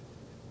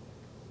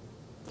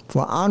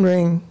for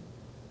honoring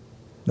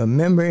the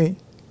memory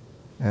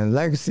and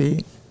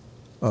legacy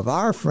of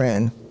our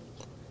friend,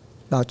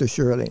 Dr.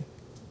 Shirley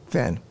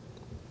Finn.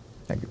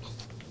 Thank you.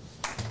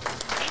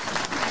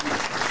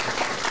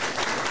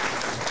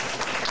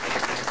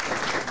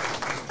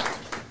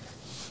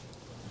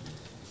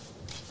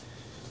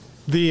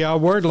 The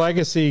word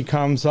legacy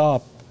comes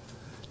up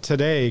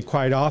today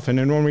quite often,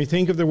 and when we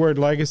think of the word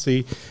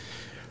legacy,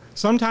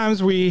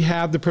 sometimes we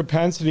have the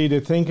propensity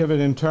to think of it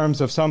in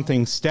terms of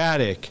something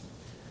static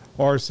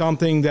or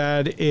something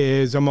that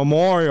is a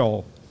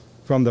memorial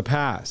from the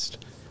past,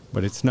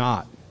 but it's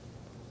not.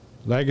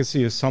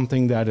 Legacy is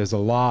something that is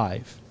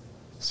alive,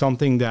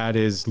 something that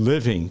is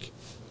living.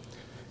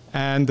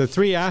 And the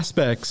three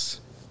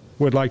aspects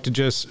would like to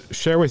just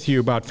share with you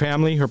about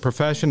family, her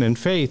profession, and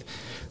faith.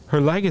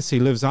 Her legacy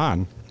lives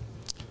on.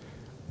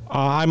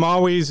 I'm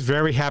always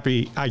very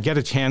happy. I get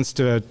a chance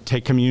to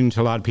take communion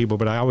to a lot of people,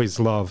 but I always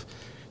love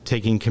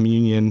taking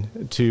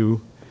communion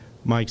to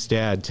Mike's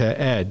dad, to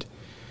Ed.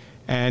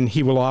 And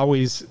he will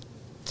always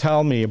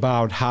tell me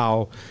about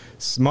how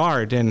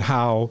smart and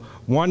how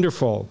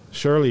wonderful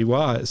Shirley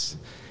was.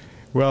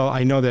 Well,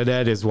 I know that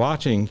Ed is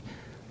watching.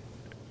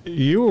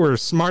 You were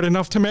smart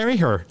enough to marry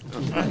her.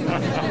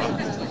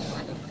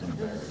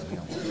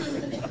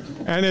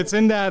 And it's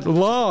in that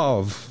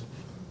love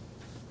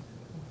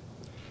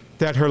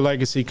that her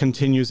legacy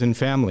continues in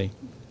family.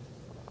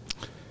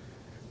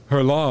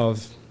 Her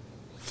love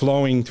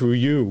flowing through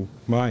you,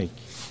 Mike,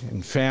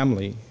 and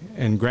family,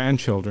 and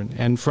grandchildren,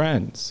 and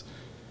friends.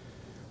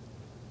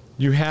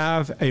 You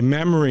have a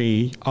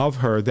memory of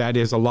her that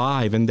is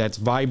alive and that's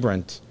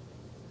vibrant,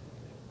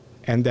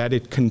 and that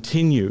it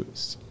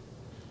continues.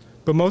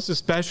 But most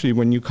especially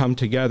when you come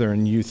together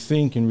and you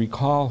think and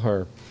recall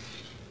her,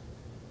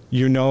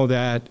 you know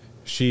that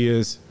she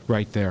is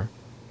right there.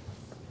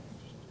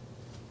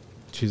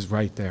 She's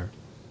right there.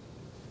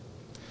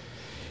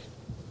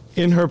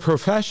 In her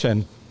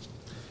profession,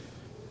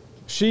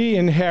 she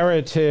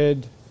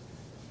inherited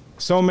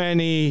so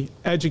many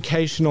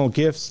educational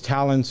gifts,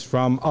 talents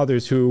from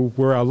others who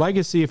were a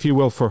legacy, if you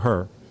will, for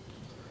her.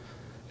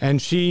 And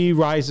she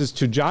rises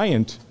to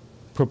giant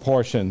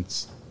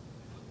proportions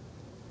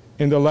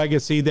in the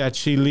legacy that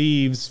she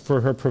leaves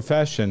for her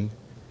profession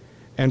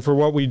and for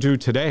what we do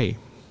today.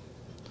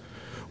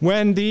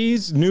 When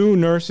these new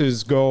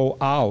nurses go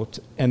out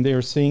and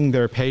they're seeing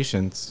their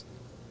patients,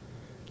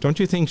 don't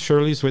you think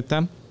Shirley's with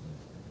them?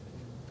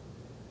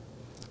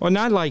 Well,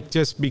 not like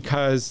just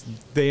because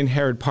they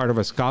inherit part of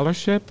a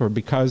scholarship or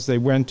because they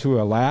went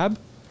to a lab,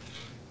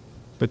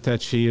 but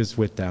that she is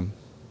with them.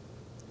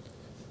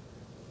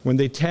 When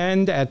they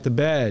tend at the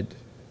bed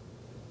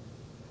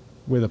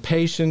with a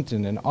patient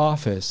in an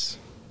office,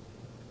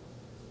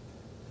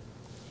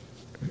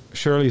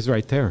 Shirley's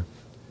right there.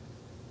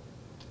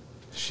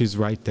 She's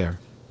right there.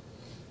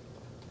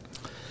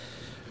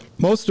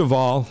 Most of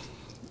all,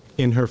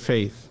 in her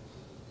faith.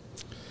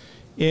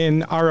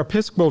 In our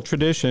Episcopal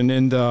tradition,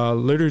 in the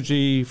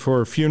liturgy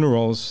for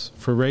funerals,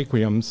 for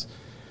requiems,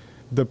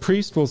 the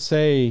priest will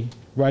say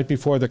right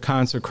before the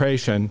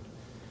consecration,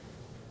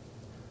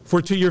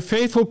 "For to your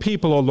faithful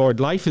people, O Lord,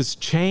 life is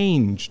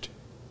changed,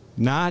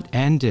 not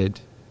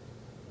ended.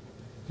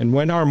 And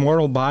when our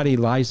mortal body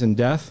lies in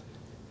death,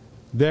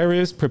 there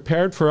is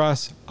prepared for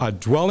us a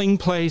dwelling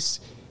place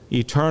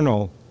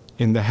eternal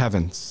in the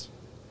heavens."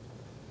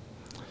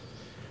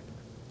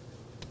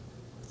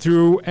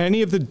 Through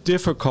any of the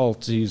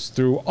difficulties,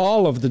 through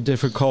all of the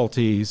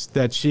difficulties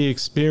that she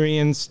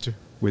experienced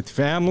with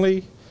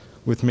family,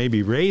 with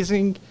maybe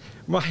raising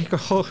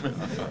Michael,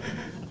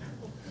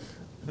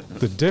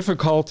 the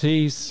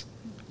difficulties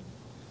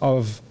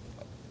of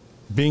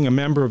being a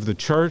member of the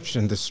church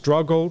and the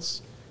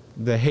struggles,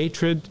 the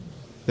hatred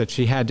that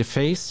she had to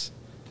face,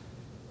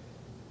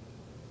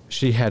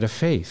 she had a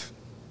faith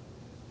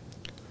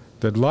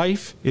that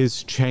life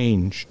is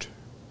changed.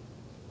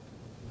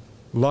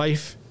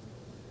 Life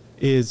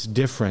is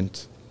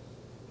different.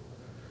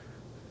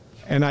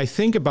 And I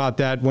think about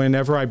that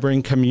whenever I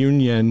bring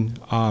communion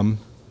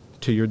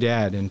to your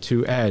dad and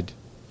to Ed.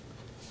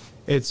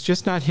 It's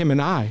just not him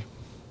and I.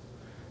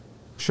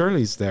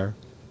 Shirley's there.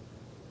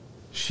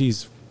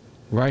 She's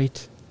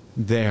right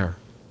there.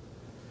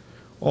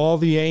 All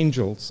the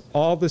angels,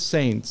 all the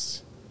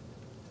saints,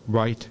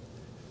 right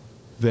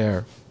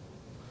there.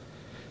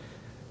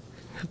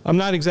 I'm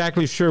not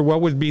exactly sure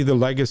what would be the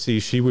legacy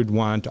she would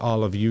want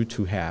all of you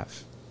to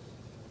have.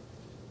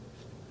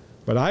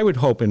 But I would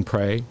hope and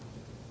pray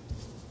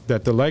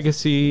that the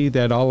legacy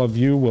that all of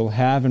you will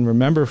have and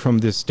remember from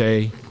this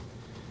day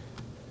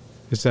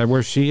is that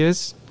where she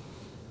is,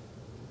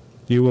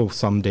 you will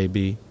someday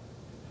be.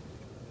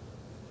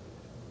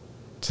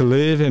 To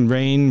live and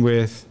reign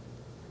with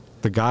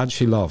the God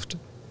she loved.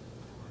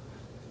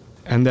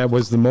 And that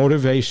was the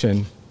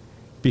motivation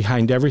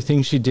behind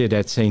everything she did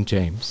at St.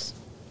 James.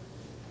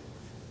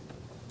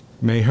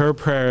 May her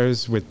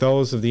prayers with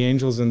those of the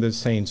angels and the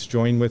saints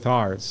join with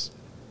ours,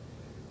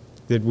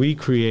 that we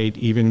create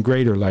even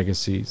greater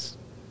legacies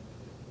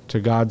to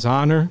God's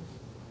honor,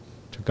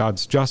 to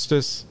God's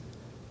justice,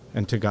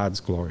 and to God's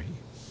glory.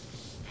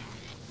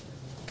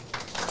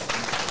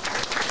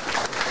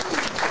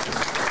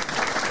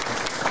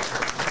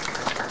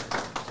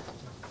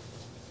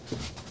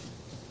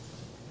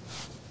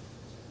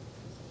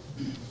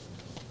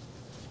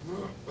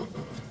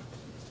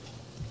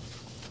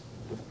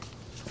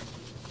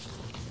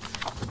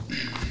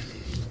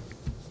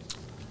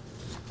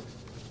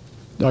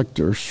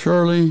 Dr.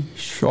 Shirley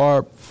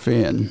Sharp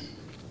Finn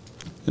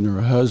and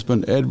her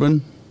husband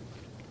Edwin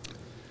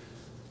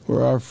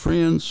were our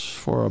friends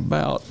for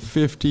about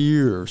 50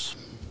 years.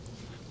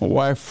 My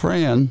wife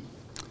Fran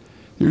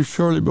knew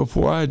Shirley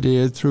before I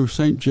did through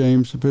St.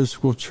 James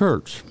Episcopal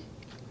Church.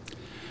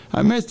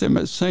 I met them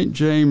at St.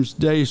 James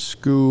Day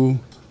School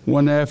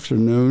one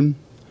afternoon,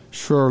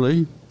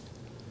 Shirley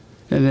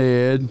and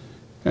Ed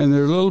and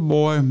their little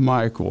boy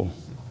Michael,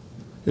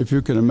 if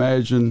you can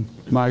imagine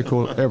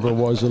Michael ever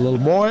was a little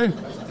boy.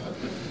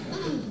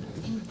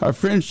 Our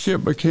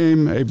friendship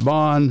became a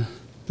bond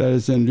that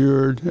has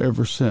endured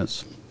ever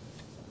since.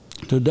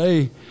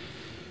 Today,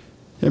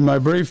 in my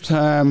brief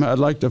time, I'd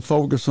like to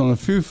focus on a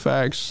few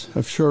facts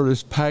of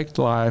Shirley's packed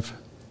life,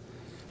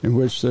 in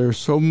which there's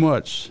so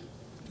much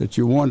that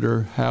you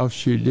wonder how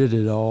she did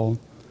it all,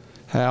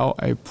 how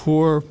a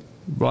poor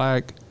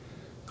black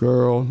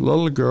girl,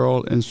 little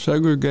girl in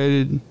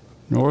segregated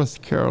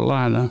North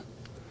Carolina,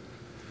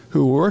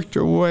 who worked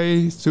her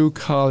way through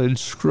college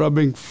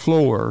scrubbing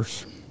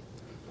floors,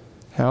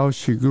 how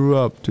she grew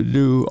up to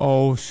do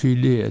all she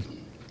did.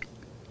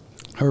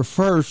 Her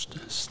first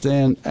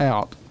stand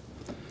out,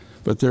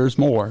 but there's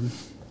more.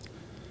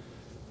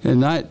 In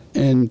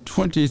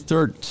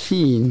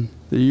 2013,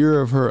 the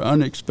year of her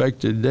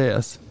unexpected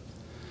death,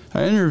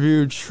 I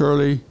interviewed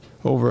Shirley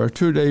over a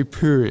 2-day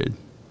period.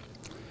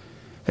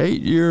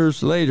 8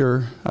 years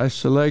later, I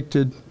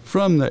selected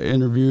from the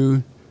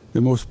interview the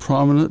most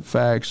prominent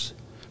facts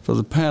for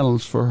the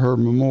panels for her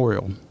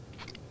memorial.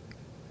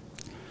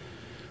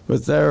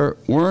 But there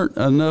weren't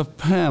enough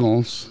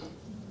panels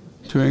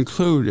to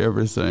include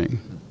everything,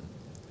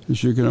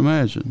 as you can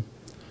imagine.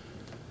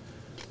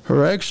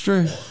 Her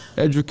extra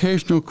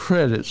educational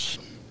credits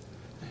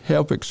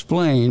help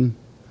explain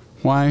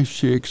why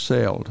she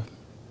excelled.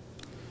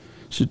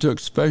 She took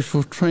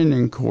special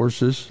training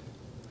courses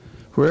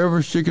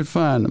wherever she could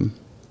find them,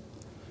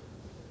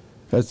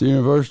 at the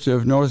University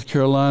of North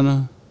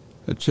Carolina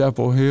at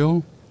Chapel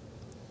Hill,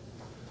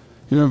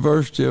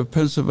 University of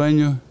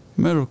Pennsylvania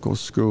Medical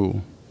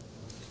School,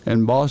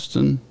 and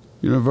Boston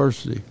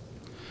University.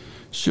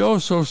 She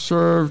also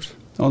served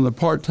on the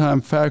part-time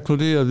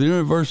faculty of the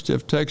University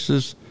of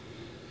Texas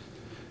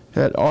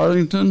at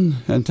Arlington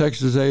and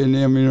Texas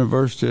A&M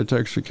University at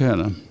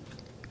Texarkana.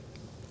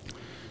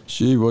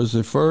 She was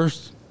the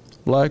first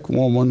black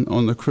woman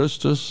on the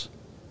Christus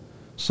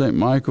St.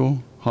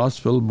 Michael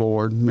Hospital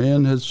Board.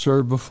 Men had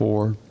served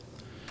before.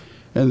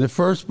 And the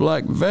first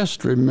black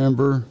vestry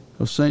member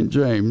of St.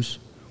 James,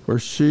 where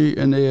she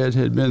and Ed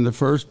had been the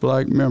first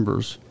black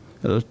members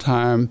at a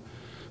time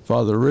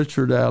Father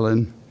Richard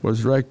Allen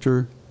was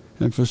rector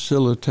and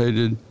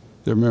facilitated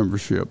their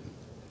membership.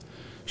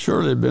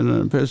 Shirley had been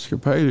an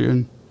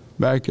Episcopalian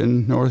back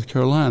in North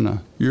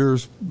Carolina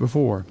years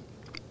before.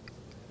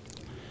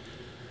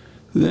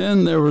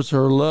 Then there was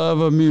her love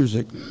of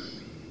music.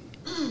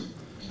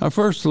 I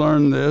first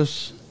learned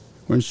this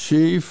when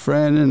she,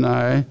 Fran, and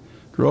I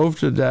drove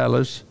to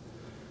Dallas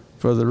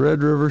for the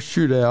Red River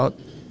Shootout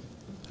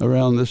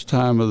around this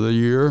time of the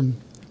year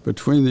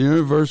between the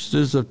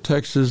universities of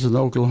Texas and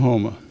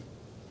Oklahoma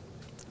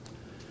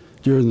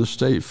during the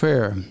state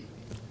fair.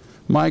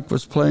 Mike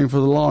was playing for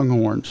the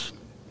Longhorns.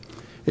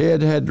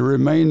 Ed had to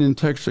remain in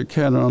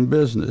Texarkana on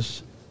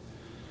business.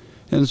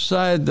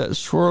 Inside that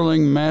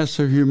swirling mass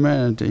of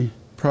humanity,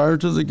 prior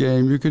to the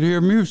game, you could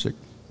hear music.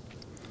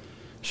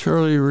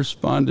 Shirley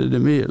responded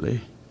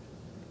immediately.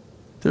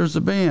 "There's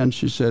a band,"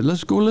 she said.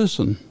 "Let's go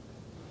listen."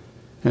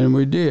 And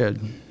we did.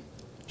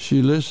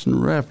 She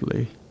listened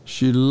rapidly.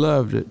 She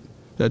loved it.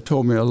 That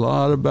told me a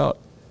lot about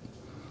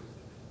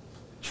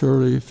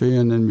Shirley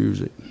Finn and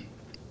music.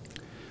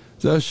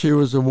 Thus, she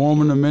was a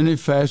woman of many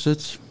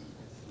facets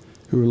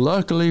who,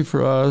 luckily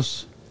for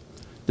us,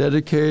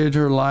 dedicated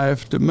her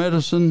life to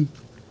medicine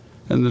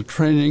and the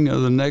training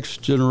of the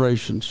next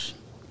generations.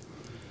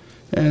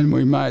 And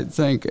we might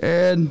thank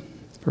Ed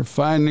for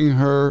finding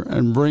her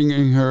and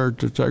bringing her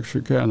to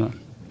Texarkana.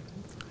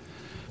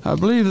 I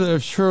believe that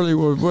if Shirley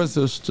were with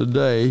us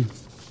today,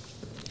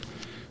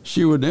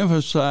 she would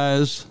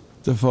emphasize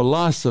the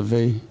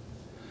philosophy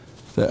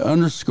that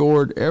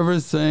underscored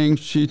everything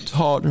she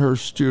taught her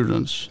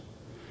students,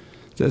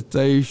 that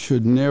they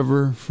should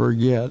never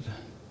forget.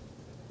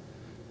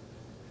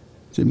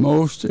 The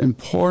most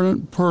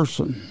important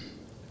person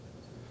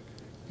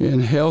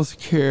in health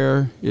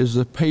care is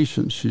the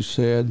patient, she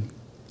said,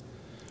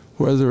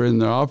 whether in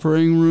the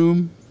operating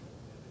room,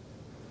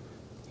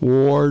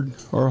 ward,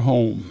 or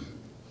home.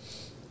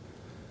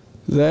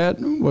 That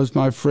was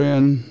my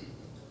friend,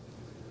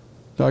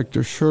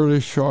 Dr. Shirley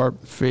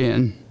Sharp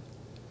Finn,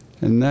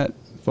 and that,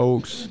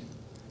 folks,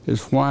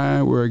 is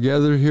why we're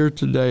gathered here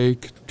today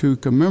to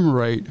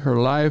commemorate her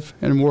life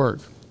and work.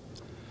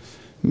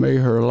 May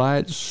her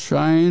light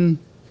shine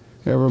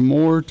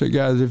evermore to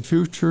guide the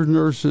future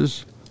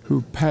nurses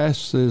who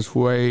pass this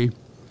way,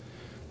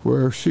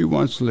 where she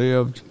once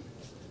lived,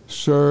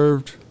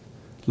 served,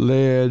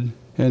 led,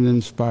 and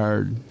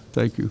inspired.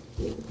 Thank you.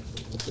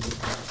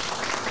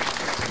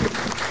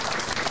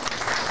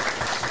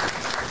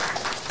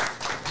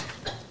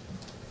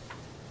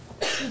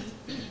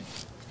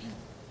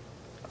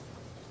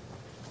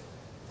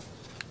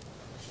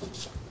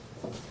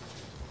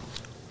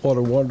 What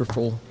a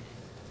wonderful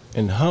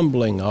and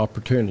humbling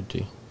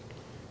opportunity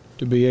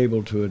to be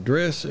able to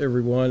address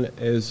everyone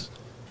as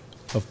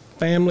a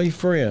family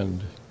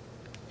friend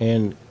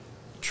and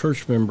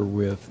church member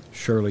with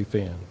Shirley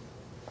Finn.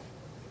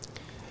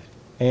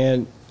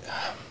 And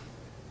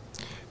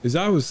as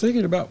I was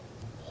thinking about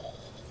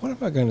what am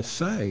I going to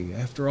say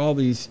after all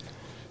these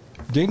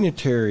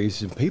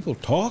dignitaries and people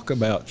talk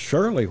about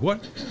Shirley,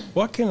 what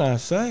can I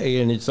say?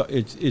 And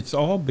it's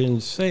all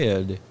been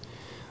said.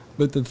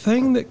 But the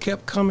thing that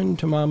kept coming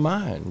to my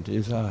mind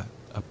as I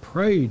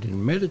prayed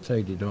and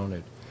meditated on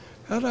it,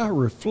 how do I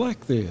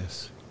reflect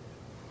this?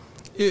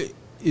 It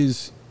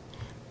is,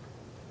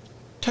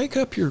 take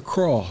up your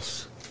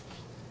cross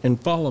and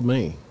follow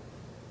me.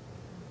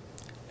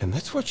 And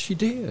that's what she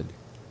did.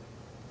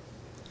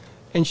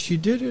 And she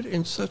did it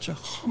in such a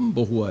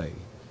humble way.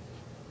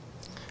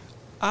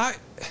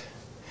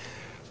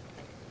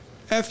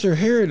 After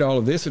hearing all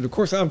of this, and of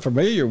course I'm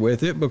familiar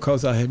with it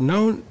because I had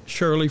known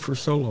Shirley for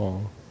so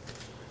long,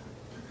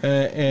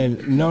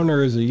 and known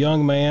her as a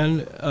young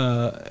man,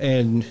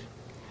 and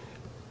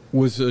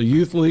was a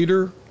youth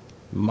leader.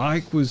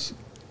 Mike was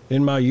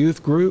in my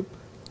youth group.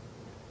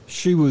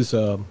 She was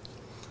a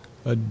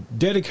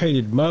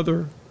dedicated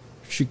mother.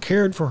 She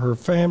cared for her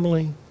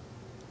family.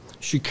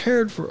 She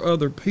cared for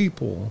other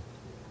people.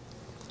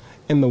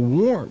 And the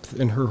warmth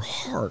in her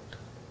heart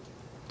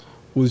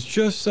was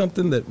just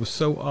something that was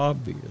so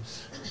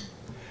obvious.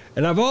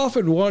 And I've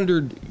often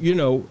wondered,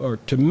 or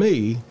to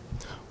me,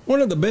 one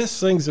of the best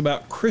things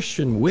about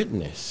Christian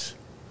witness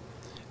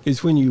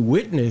is when you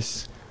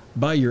witness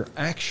by your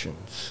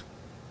actions.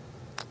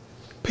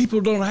 People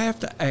don't have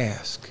to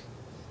ask.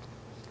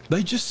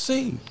 They just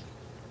see.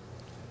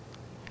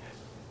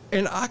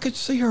 And I could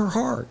see her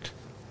heart.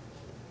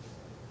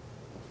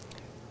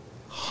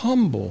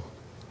 Humble,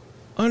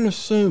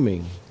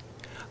 unassuming.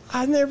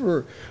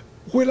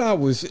 When I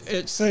was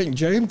at St.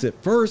 James at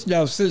first,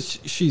 now since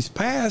she's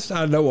passed,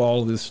 I know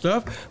all of this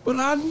stuff, but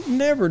I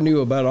never knew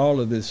about all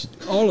of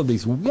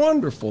these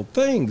wonderful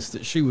things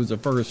that she was the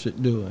first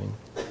at doing.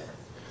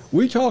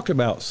 We talked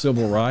about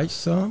civil rights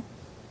some,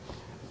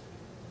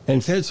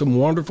 and had some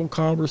wonderful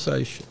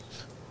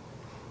conversations.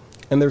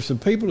 And there's some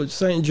people at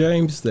St.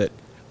 James that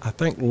I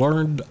think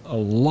learned a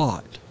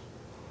lot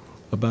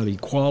about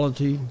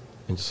equality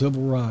and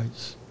civil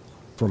rights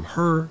from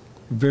her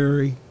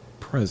very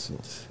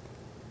presence.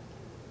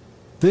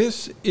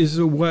 This is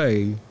the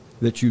way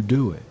that you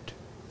do it.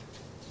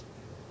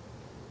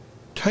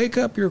 Take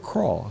up your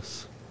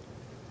cross.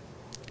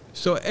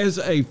 So as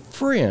a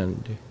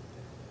friend,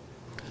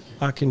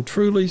 I can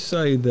truly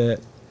say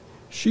that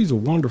she's a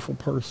wonderful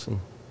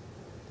person.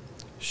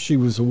 She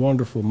was a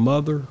wonderful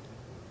mother,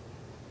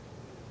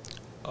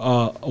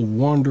 a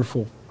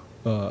wonderful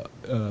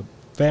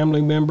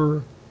family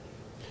member,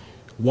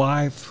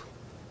 wife,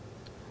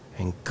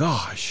 and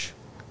gosh,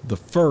 the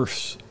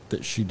first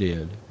that she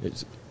did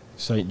is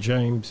St.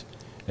 James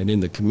and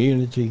in the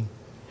community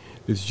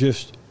is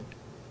just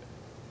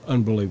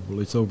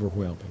unbelievable. It's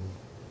overwhelming.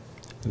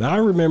 And I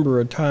remember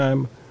a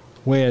time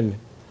when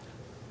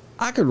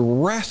I could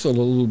wrestle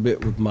a little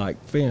bit with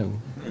Mike Finn.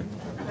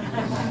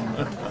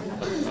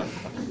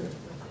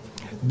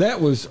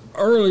 that was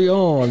early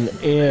on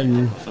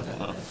in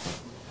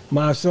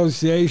my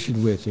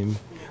association with him.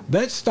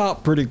 That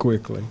stopped pretty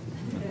quickly.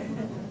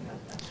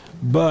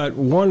 But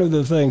one of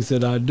the things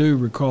that I do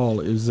recall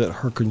is that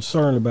her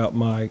concern about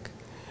Mike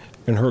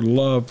and her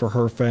love for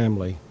her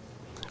family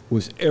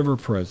was ever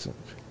present.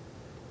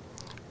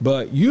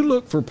 But you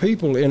look for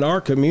people in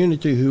our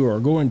community who are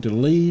going to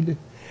lead,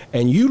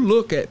 and you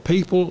look at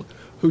people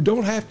who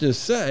don't have to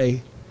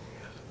say,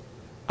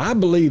 I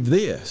believe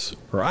this,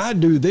 or I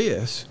do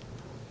this.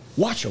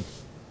 Watch them.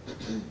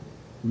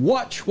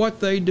 Watch what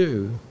they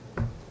do.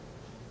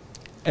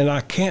 And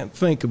I can't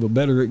think of a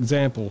better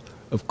example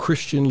of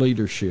Christian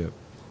leadership.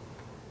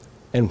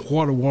 And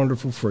what a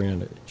wonderful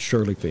friend,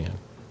 Shirley Finn.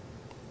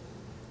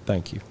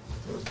 Thank you.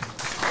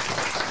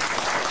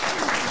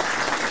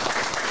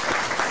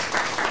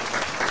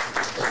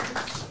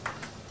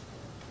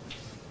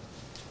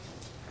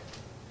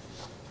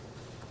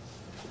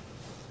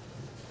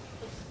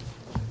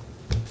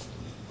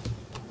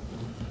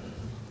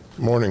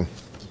 Morning.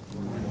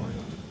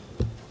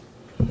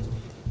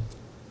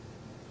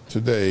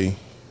 Today,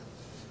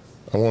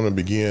 I want to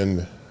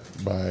begin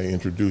by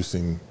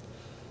introducing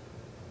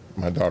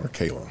my daughter,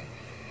 Kayla.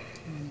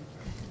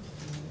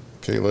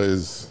 Kayla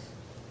is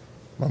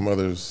my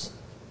mother's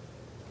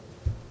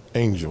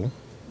angel.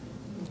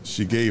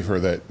 She gave her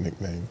that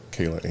nickname,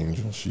 Kayla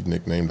Angel. She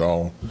nicknamed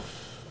all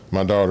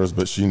my daughters,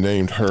 but she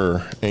named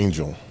her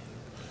Angel.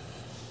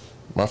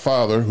 My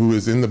father, who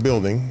is in the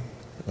building,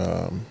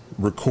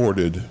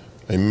 recorded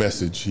a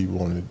message he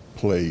wanted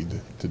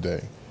played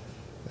today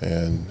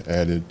and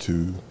added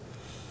to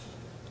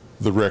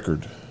the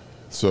record.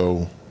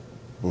 So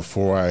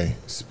before I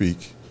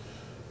speak,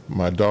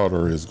 my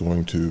daughter is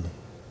going to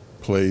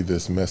play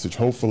this message.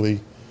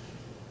 Hopefully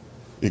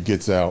it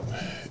gets out.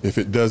 If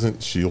it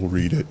doesn't, she'll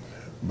read it.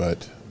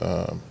 But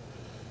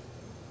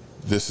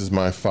this is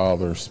my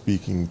father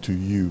speaking to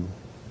you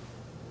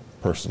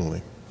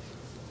personally.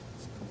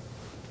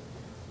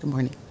 Good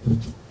morning.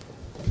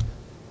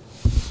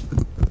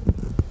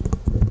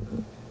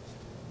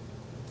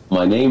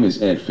 My name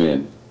is Ed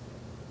Finn.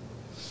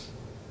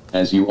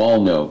 As you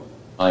all know,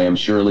 I am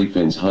Shirley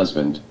Finn's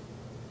husband.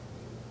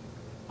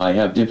 I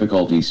have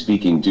difficulty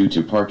speaking due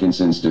to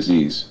Parkinson's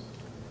disease.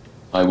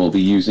 I will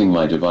be using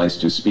my device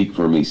to speak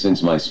for me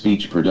since my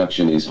speech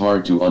production is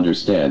hard to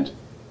understand.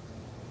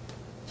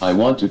 I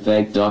want to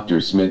thank Dr.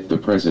 Smith, the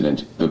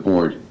president, the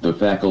board, the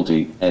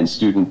faculty, and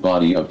student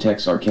body of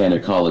Texarkana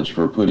College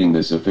for putting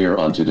this affair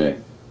on today.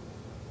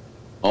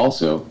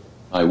 Also,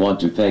 I want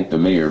to thank the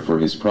mayor for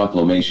his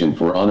proclamation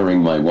for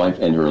honoring my wife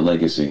and her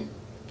legacy.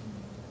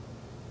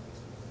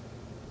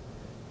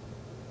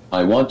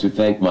 I want to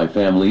thank my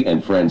family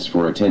and friends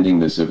for attending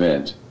this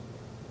event.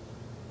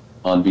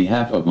 On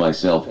behalf of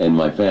myself and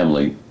my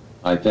family,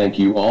 I thank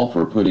you all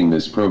for putting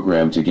this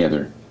program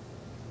together.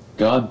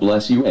 God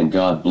bless you and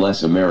God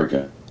bless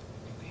America.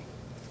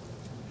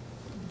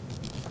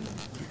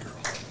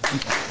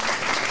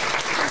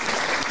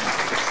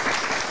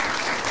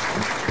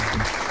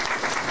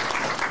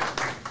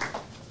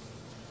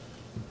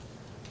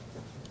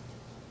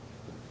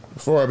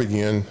 Before I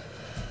begin,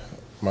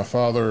 my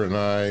father and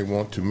I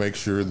want to make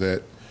sure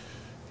that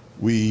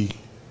we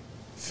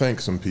thank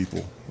some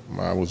people.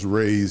 I was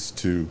raised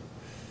to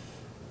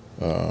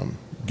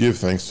give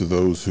thanks to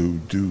those who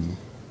do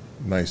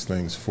nice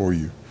things for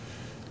you.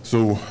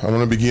 So I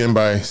want to begin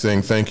by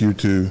saying thank you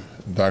to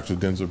Dr.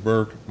 Denzer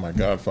Burke, my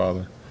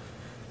godfather,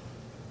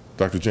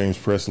 Dr. James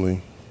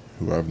Presley,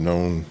 who's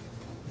known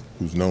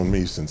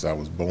me since I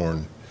was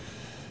born,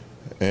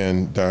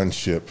 and Don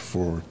Ship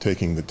for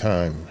taking the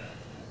time.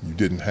 You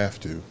didn't have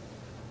to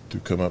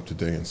come up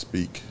today and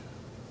speak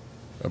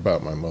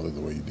about my mother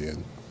the way you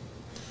did.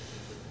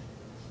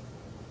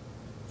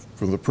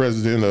 From the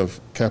president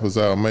of Kappa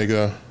Psi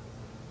Omega,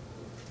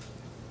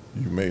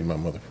 you made my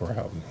mother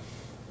proud.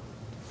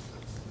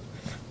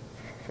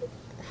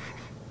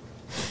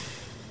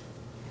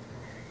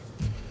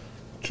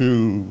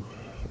 To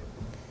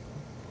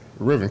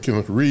Reverend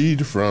Kenneth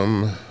Reed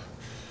from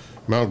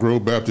Mount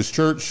Grove Baptist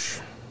Church,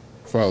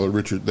 Father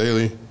Richard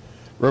Daly,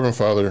 Reverend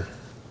Father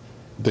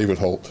David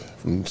Holt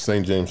from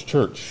St. James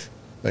Church,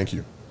 thank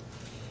you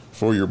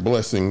for your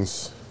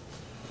blessings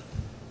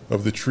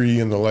of the tree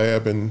and the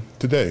lab and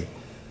today.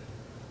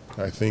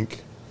 I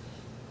think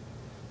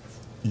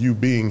you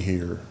being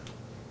here,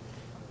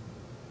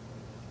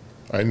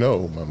 I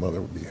know my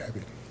mother would be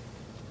happy.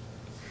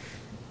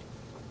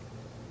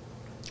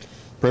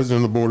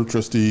 President of the Board of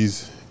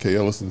Trustees, Kay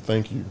Ellison,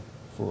 thank you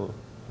for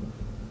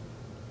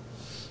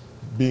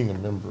being a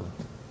member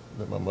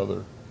that my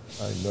mother,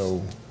 I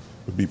know,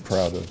 would be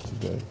proud of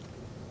today.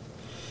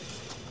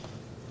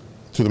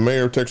 To the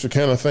Mayor of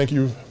Texarkana, thank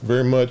you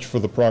very much for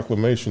the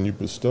proclamation you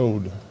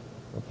bestowed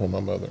upon my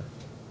mother.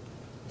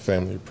 The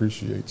family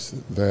appreciates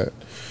that.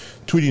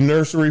 Tweety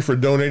Nursery for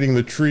donating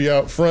the tree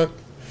out front.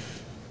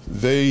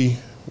 They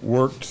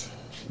worked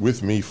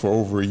with me for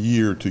over a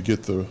year to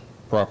get the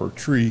proper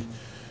tree,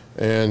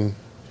 and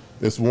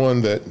it's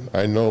one that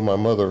I know my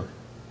mother,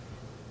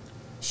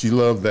 she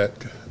loved that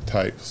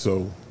type,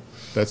 so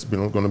that's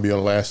going to be a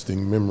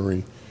lasting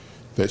memory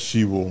that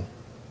she will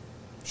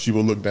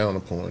look down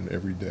upon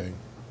every day.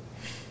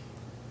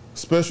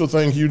 Special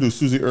thank you to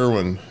Susie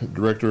Irwin,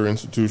 Director of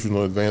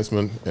Institutional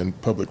Advancement and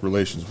Public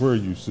Relations. Where are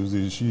you,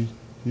 Susie? Is she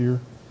here?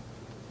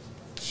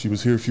 She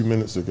was here a few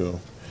minutes ago.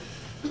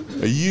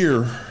 A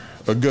year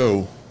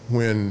ago,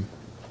 when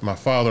my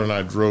father and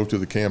I drove to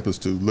the campus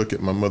to look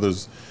at my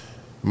mother's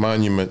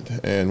monument,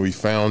 and we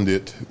found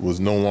it was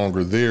no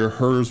longer there.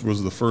 Hers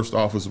was the first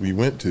office we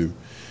went to.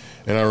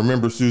 And I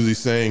remember Susie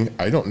saying,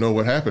 "I don't know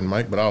what happened,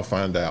 Mike, but I'll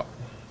find out."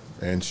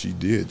 And she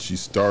did. She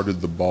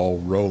started the ball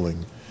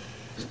rolling.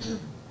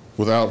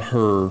 Without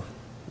her,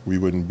 we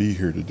wouldn't be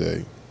here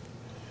today.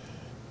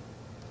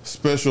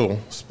 Special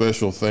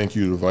thank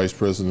you to Vice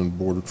President of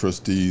the Board of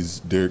Trustees,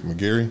 Derek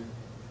McGarry,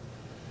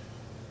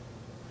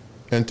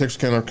 and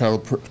Texarkana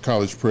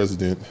College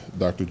President,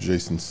 Dr.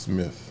 Jason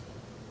Smith.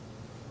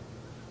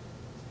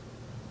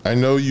 I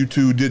know you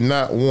two did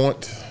not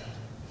want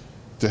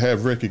to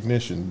have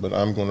recognition, but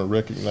I'm going to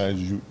recognize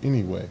you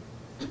anyway.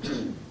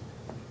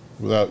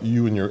 Without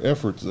you and your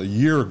efforts a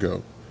year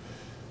ago,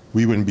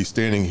 we wouldn't be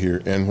standing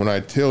here. And when I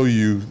tell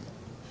you,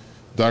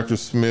 Dr.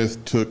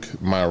 Smith took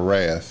my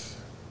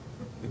wrath,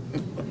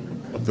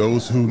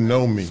 those who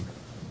know me,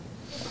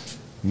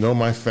 know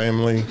my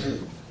family,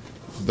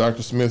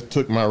 Dr. Smith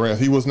took my wrath.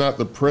 He was not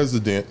the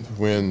president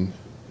when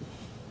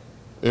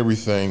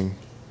everything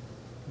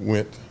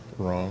went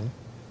wrong.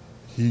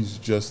 He's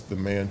just the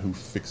man who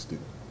fixed it.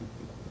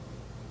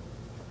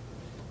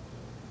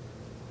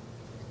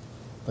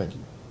 Thank you.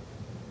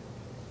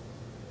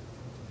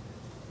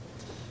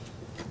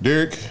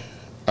 Derek,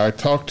 I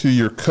talked to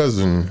your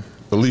cousin,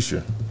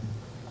 Alicia,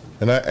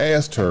 and I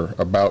asked her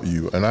about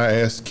you, and I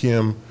asked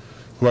Kim,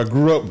 who I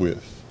grew up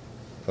with,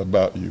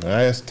 about you, and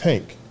I asked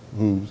Tank,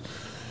 who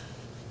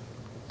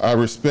I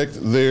respect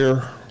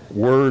their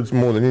words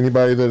more than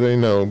anybody that they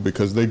know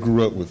because they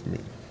grew up with me,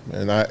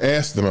 and I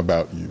asked them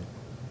about you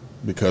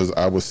because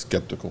I was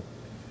skeptical.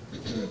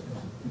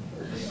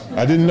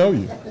 I didn't know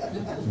you,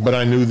 but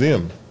I knew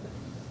them.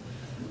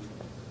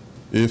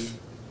 If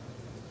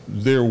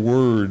their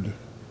word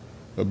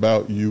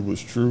about you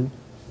was true,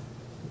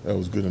 that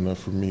was good enough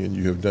for me, and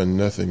you have done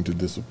nothing to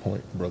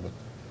disappoint, brother.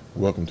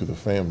 Welcome to the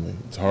family.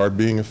 It's hard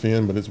being a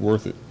Finn, but it's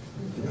worth it.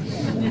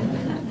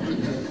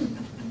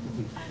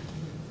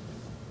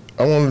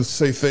 I wanted to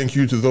say thank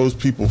you to those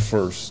people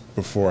first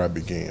before I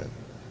began,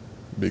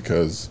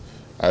 because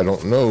I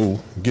don't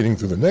know, getting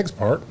through the next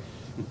part,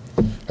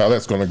 how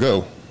that's going to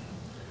go.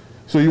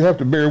 So you have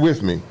to bear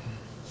with me.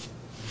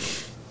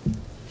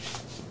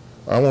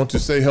 I want to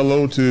say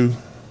hello to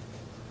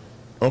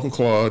Uncle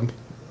Claude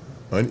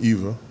and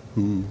Eva,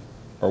 who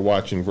are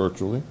watching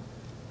virtually.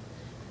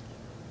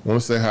 I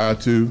want to say hi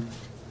to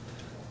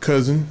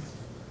cousin,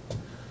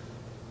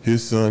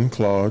 his son,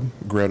 Claude,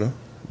 Greta,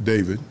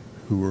 David,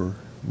 who are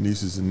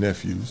nieces and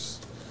nephews.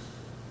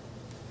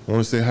 I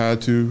want to say hi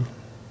to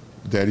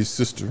Daddy's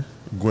sister,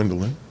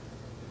 Gwendolyn,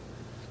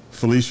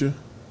 Felicia,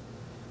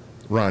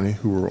 Ronnie,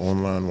 who are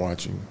online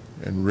watching,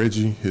 and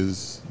Reggie,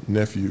 his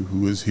nephew,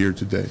 who is here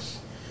today.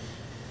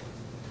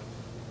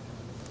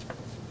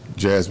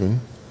 Jasmine,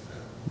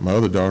 my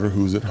other daughter,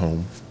 who's at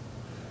home.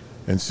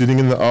 And sitting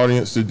in the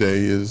audience today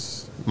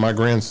is my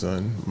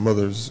grandson,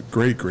 mother's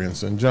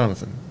great-grandson,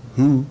 Jonathan,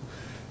 who,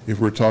 if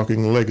we're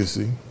talking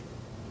legacy,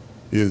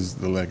 is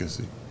the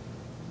legacy.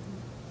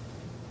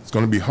 It's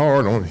going to be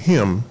hard on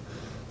him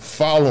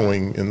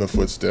following in the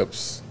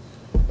footsteps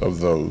of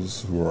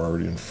those who are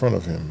already in front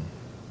of him.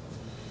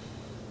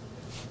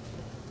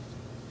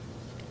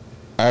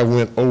 I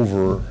went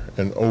over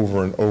and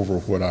over and over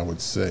what I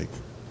would say.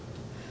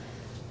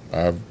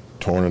 I've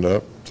torn it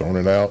up, thrown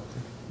it out,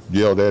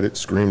 yelled at it,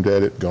 screamed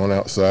at it, gone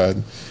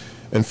outside.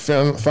 And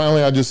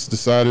finally, I just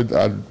decided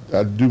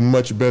I'd do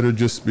much better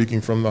just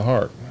speaking from the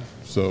heart.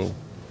 So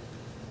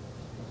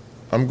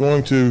I'm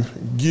going to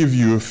give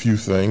you a few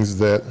things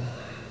that,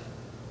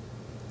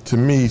 to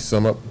me,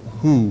 sum up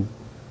who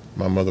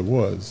my mother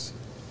was.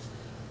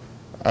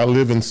 I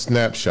live in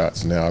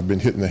snapshots now. I've been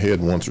hit in the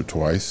head once or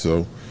twice,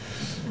 so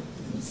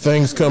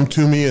things come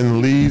to me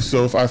and leave.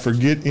 So if I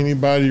forget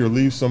anybody or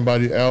leave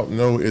somebody out,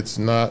 no, it's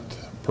not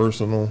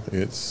personal.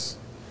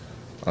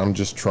 I'm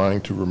just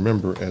trying to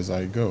remember as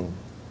I go.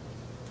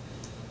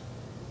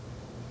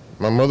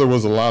 My mother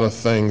was a lot of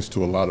things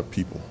to a lot of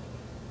people.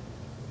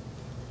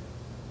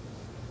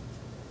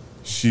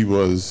 She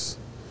was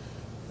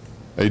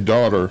a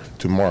daughter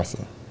to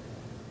Martha,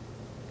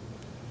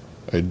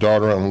 a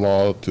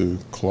daughter-in-law to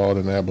Claude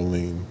and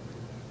Abilene.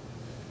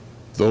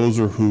 Those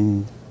are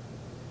who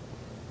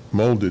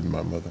molded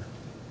my mother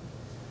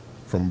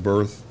from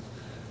birth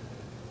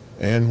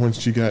and when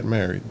she got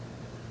married.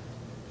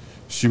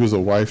 She was a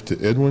wife to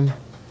Edwin.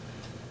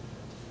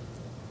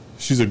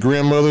 She's a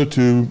grandmother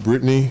to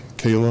Brittany,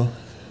 Kayla,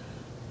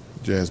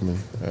 Jasmine,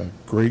 a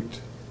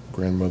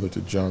great-grandmother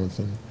to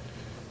Jonathan,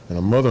 and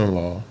a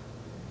mother-in-law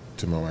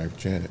to my wife,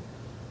 Janet.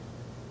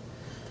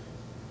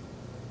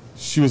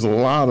 She was a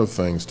lot of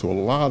things to a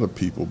lot of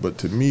people, but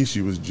to me,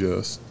 she was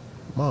just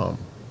Mom.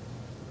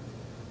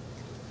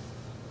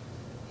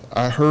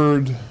 I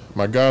heard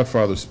my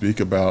godfather speak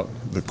about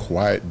the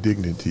quiet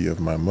dignity of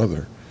my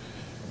mother.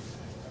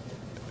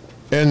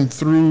 And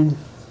through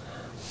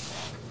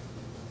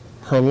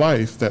her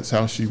life, that's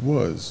how she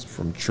was,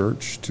 from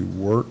church to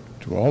work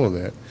to all of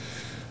that.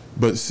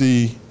 But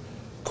see,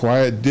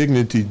 quiet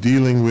dignity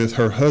dealing with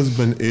her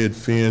husband, Ed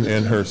Finn,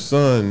 and her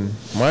son,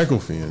 Michael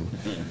Finn,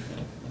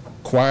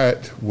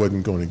 quiet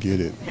wasn't going to get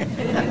it.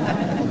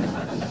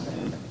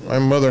 My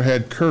mother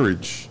had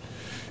courage.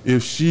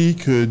 If she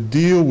could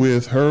deal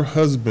with her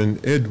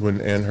husband,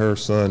 Edwin, and her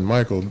son,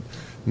 Michael,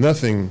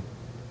 nothing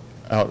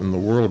out in the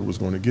world was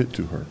going to get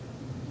to her.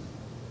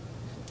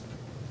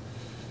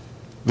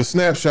 The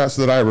snapshots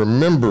that I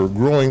remember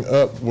growing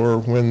up were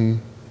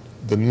when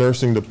the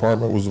nursing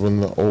department was in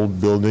the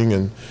old building,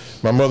 and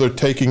my mother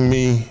taking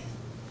me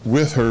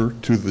with her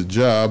to the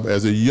job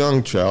as a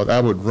young child.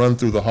 I would run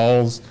through the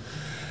halls,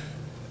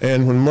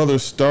 and when Mother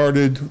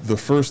started, the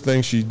first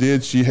thing she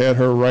did, she had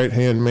her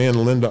right-hand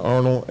man, Linda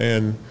Arnold,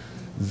 and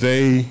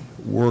they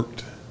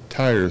worked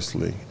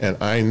tirelessly. And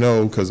I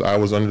know, because I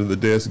was under the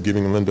desk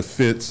giving Linda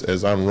fits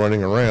as I'm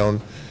running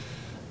around,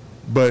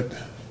 but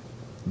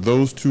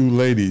those two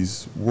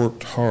ladies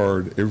worked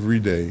hard every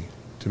day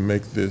to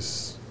make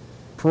this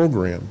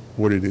program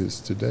what it is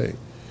today.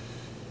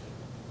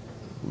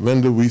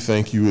 Linda, we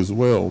thank you as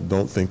well.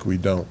 Don't think we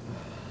don't.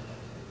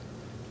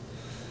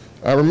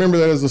 I remember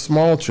that as a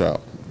small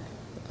child.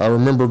 I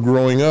remember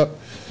growing up,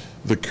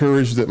 the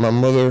courage that my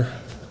mother,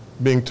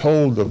 being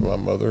told of my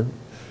mother,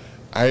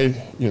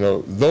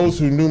 those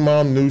who knew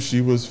Mom knew she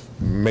was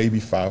maybe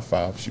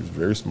 5'5". She was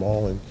very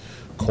small and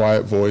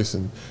quiet voice.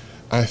 And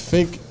I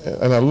think,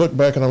 and I look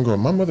back and I'm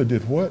going, my mother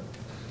did what?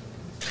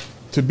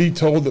 To be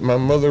told that my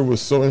mother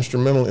was so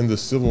instrumental in the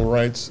civil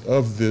rights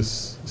of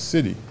this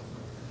city,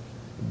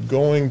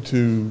 going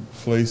to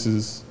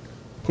places,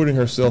 putting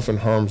herself in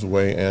harm's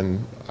way,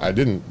 and I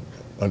didn't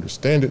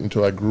understand it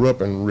until I grew up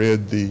and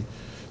read the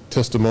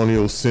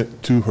testimonials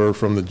sent to her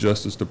from the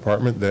Justice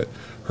Department that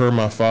her,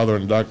 my father,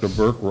 and Dr.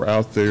 Burke were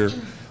out there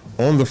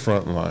on the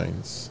front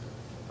lines,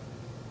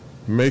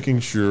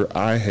 making sure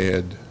I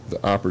had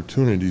the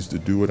opportunities to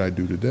do what I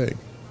do today.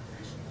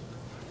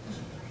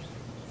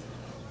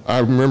 I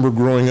remember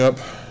growing up,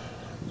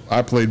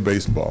 I played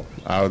baseball,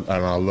 and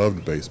I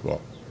loved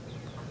baseball.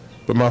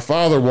 But my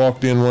father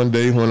walked in one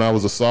day when I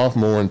was a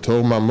sophomore and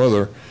told my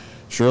mother,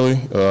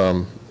 Shirley,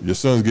 your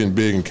son's getting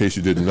big, in case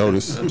you didn't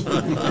notice.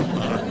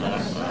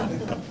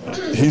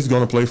 He's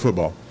going to play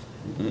football.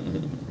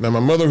 Now,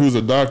 my mother, who's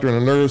a doctor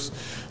and a nurse,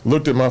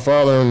 looked at my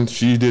father, and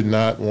she did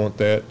not want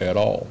that at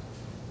all.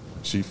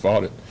 She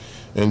fought it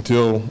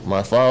until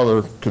my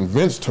father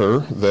convinced her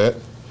that,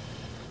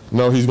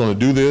 no, he's going to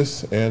do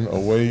this, and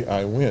away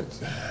I went.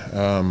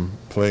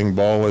 Playing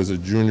ball as a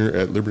junior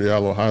at Liberty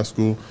Iowa High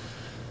School.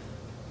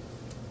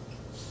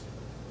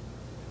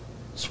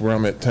 That's where I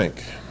met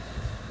Tank,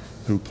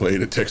 who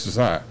played at Texas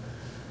High.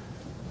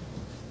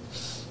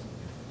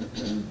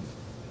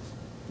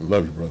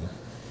 Love you, brother.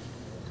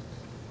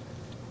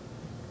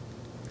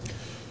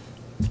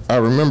 I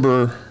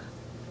remember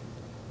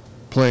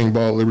playing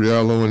ball at Liberty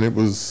Iowa, and it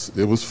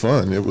was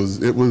fun. It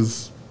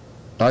was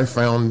I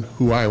found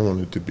who I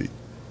wanted to be.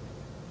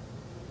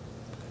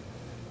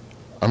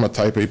 I'm a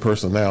type A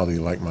personality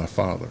like my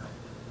father.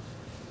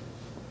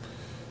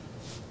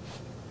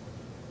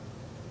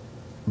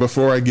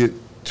 Before I get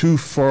too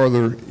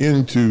farther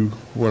into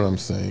what I'm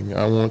saying,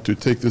 I want to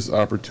take this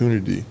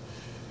opportunity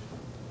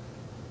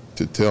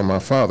to tell my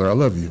father I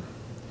love you.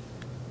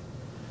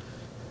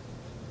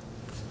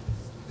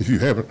 If you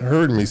haven't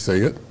heard me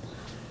say it,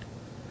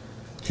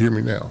 hear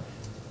me now.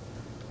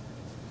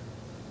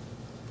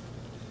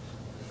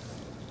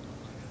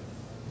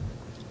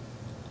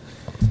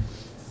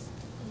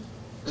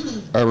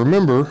 I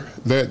remember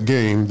that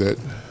game that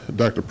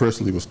Dr.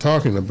 Presley was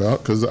talking about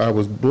because I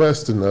was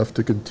blessed enough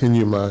to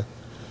continue my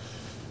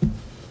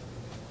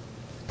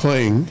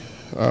playing.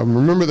 I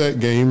remember that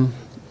game.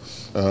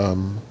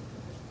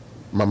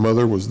 My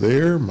mother was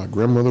there, my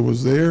grandmother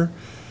was there,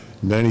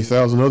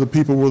 90,000 other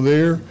people were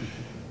there.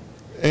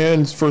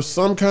 And for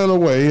some kind of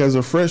way, as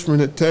a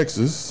freshman at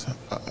Texas,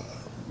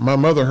 my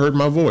mother heard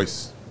my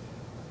voice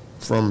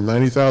from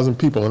 90,000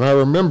 people. And I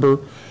remember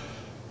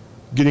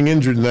getting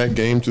injured in that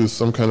game to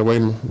some kind of way.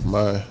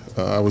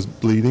 I was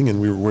bleeding and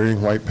we were wearing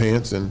white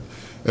pants. And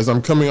as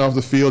I'm coming off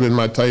the field in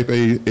my type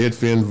A Ed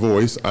Finn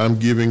voice, I'm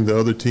giving the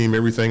other team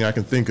everything I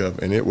can think of,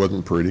 and it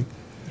wasn't pretty.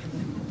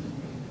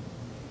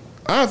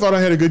 I thought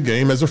I had a good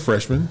game as a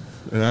freshman.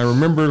 And I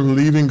remember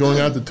leaving, going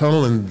out the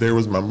tunnel, and there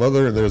was my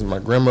mother and there was my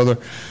grandmother.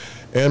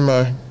 And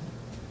my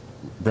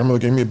grandmother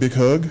gave me a big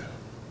hug.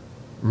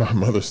 My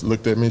mother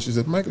looked at me and she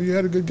said, Michael, you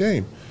had a good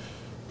game,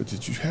 but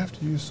did you have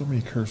to use so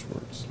many curse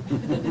words?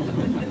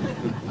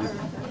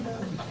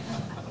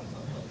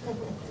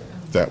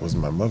 That was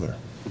my mother.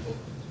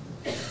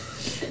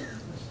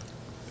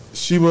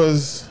 She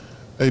was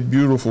a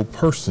beautiful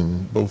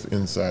person, both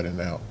inside and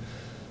out.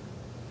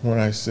 When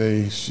I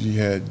say she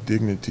had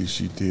dignity,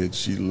 she did.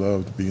 She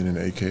loved being an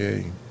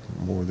AKA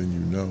more than you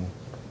know.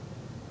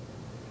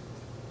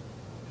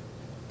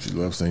 She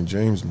loves St.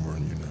 James more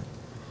than you know.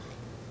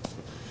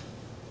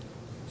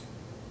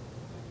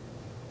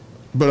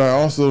 But I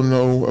also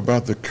know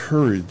about the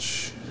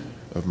courage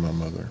of my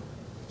mother.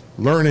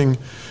 Learning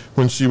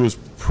when she was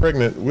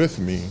pregnant with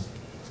me,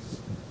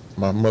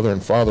 my mother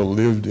and father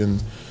lived in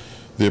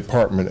the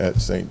apartment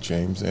at St.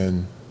 James,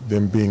 and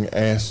them being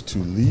asked to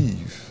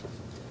leave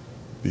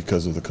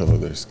because of the color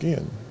of their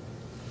skin.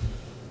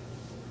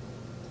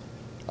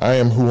 I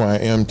am who I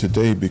am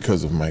today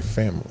because of my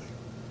family.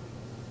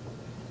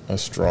 A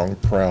strong,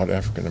 proud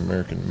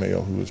African-American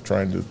male who is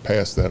trying to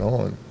pass that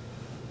on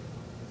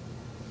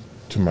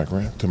to my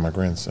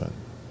grandson.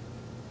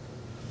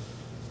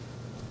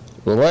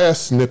 The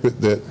last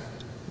snippet that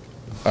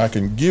I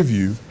can give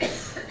you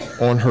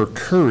on her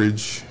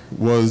courage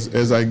was,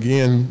 as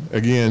again,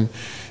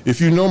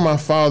 if you know my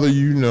father,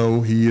 you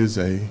know he is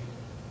a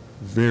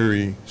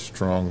very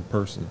strong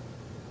person.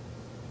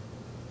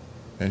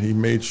 And he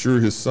made sure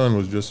his son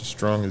was just as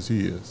strong as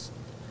he is.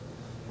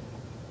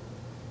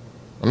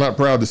 I'm not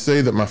proud to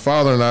say that my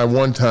father and I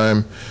one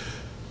time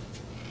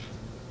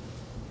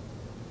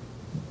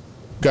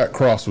got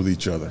cross with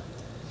each other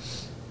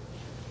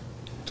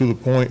to the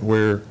point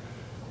where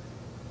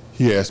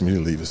he asked me to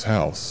leave his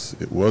house.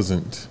 It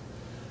wasn't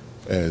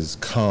as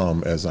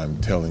calm as I'm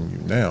telling you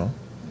now.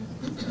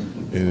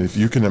 And if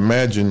you can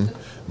imagine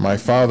my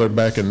father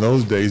back in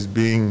those days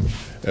being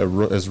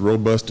as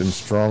robust and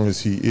strong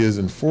as he is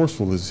and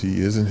forceful as he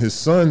is, and his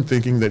son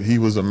thinking that he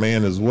was a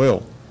man as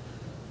well.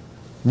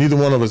 Neither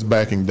one of us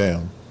backing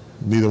down.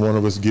 Neither one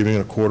of us giving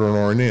a quarter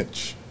or an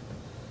inch.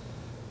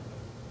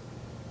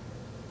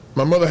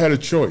 My mother had a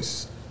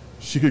choice.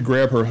 She could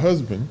grab her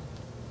husband,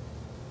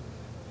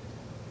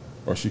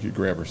 or she could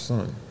grab her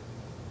son.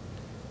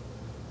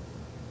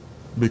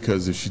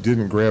 Because if she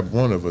didn't grab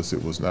one of us,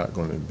 it was not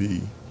going to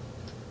be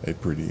a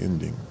pretty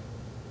ending.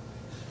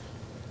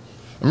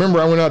 I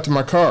remember I went out to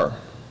my car.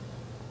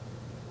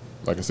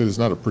 Like I said, it's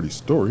not a pretty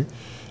story.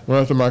 I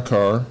went out to my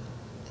car,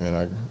 and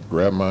I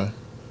grabbed my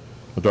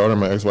daughter,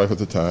 my ex-wife at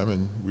the time,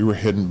 and we were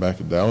heading back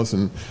to Dallas.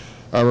 And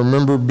I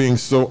remember being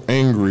so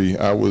angry.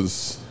 I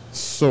was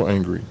so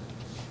angry.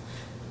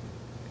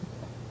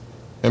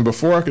 And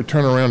before I could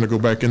turn around to go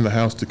back in the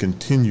house to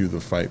continue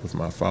the fight with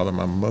my father,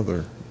 my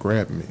mother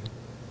grabbed me.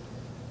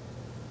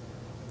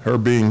 Her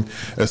being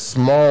as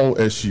small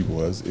as she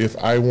was, if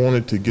I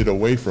wanted to get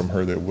away from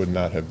her, that would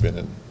not have been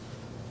a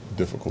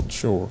difficult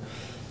chore.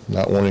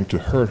 Not wanting to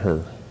hurt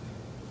her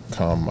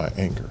calmed my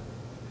anger.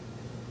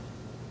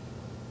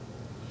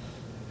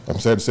 I'm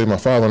sad to say my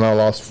father and I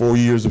lost 4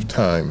 years of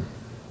time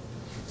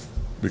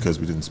because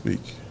we didn't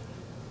speak.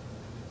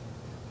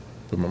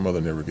 But my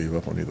mother never gave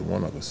up on either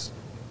one of us.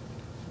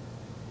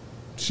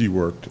 She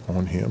worked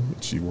on him,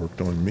 she worked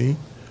on me,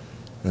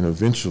 and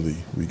eventually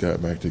we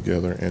got back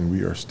together, and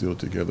we are still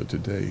together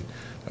today.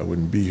 I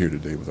wouldn't be here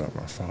today without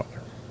my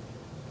father.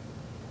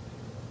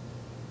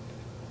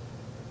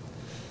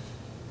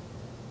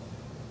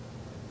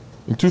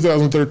 In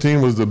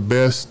 2013 was the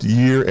best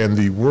year and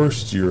the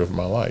worst year of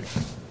my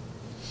life.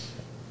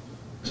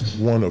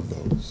 One of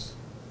those.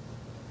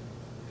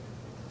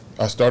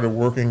 I started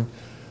working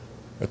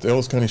at the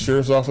Ellis County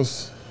Sheriff's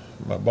Office.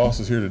 My boss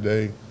is here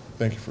today.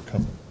 Thank you for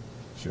coming,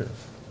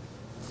 Sheriff.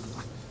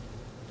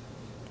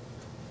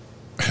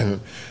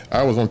 And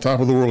I was on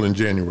top of the world in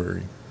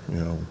January. You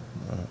know,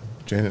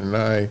 Janet and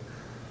I,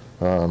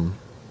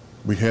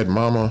 we had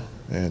Mama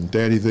and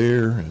Daddy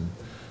there, and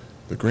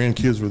the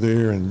grandkids were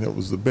there, and it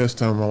was the best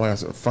time of my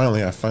life.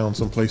 Finally, I found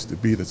some place to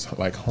be that's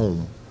like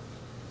home.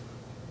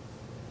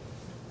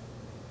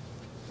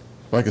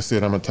 Like I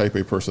said, I'm a type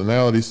A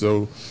personality,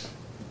 so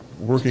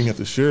working at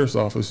the sheriff's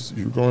office,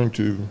 you're going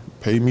to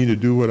pay me to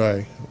do what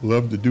I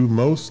love to do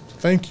most.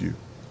 Thank you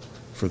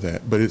for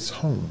that, but it's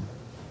home.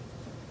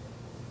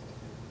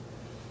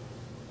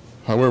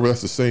 However,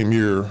 that's the same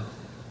year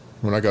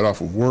when I got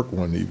off of work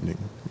one evening.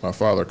 My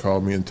father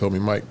called me and told me,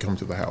 Mike, come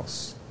to the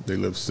house. They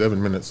live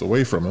 7 minutes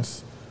away from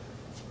us.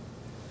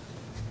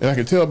 And I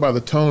could tell by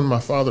the tone my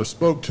father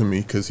spoke to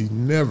me, because I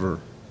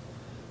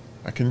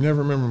can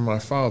never remember my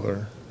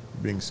father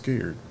being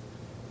scared.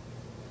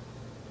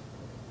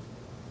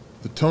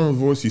 The tone of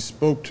voice he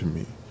spoke to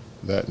me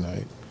that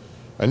night,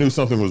 I knew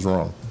something was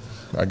wrong.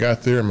 I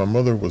got there and my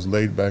mother was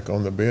laid back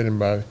on the bed, and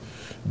by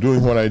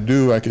doing what I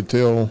do, I could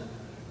tell,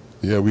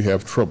 yeah, we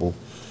have trouble.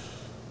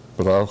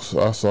 But I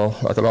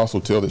could also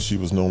tell that she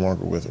was no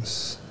longer with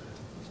us.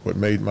 What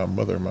made my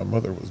mother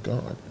was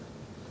gone.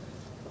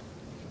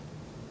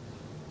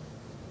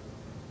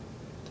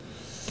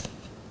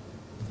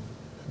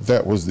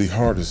 That was the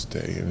hardest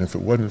day, and if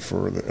it wasn't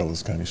for the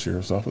Ellis County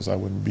Sheriff's Office, I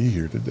wouldn't be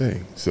here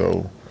today.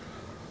 So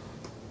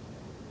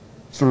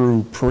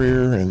through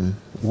prayer and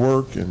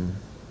work and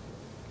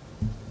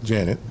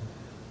Janet,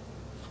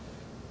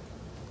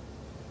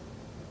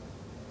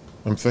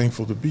 I'm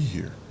thankful to be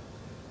here.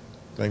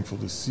 Thankful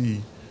to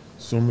see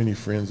so many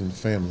friends and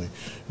family.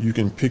 You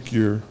can pick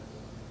you're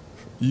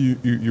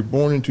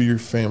born into your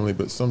family,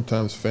 but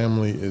sometimes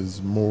family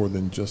is more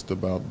than just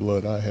about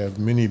blood. I have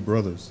many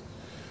brothers.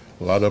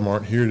 A lot of them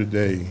aren't here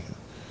today,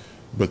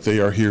 but they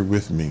are here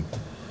with me.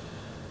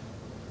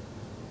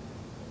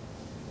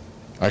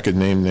 I could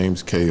name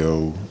names: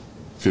 KO,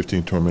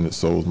 15 Tormented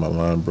Souls, my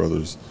line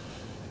brothers,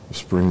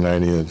 Spring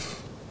 90th,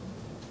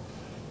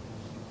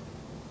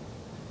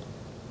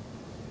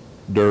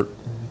 Dirk,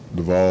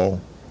 Duvall,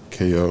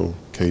 KO,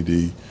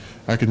 KD.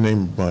 I could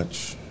name a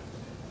bunch,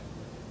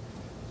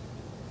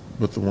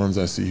 but the ones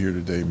I see here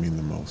today mean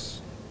the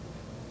most.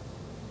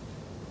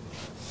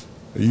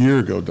 A year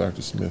ago,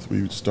 Dr. Smith,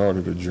 we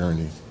started a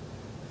journey.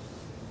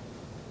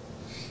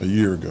 A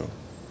year ago,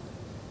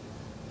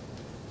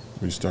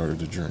 we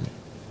started a journey.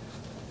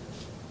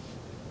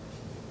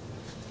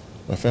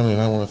 My family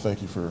and I want to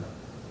thank you for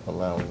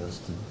allowing us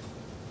to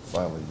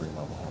finally bring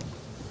Mama home.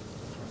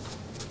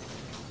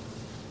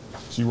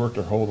 She worked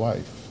her whole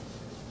life.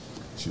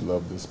 She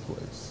loved this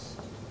place.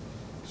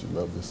 She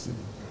loved this city.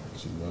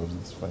 She loves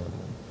this family.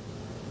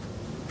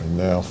 And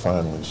now,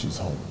 finally, she's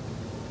home.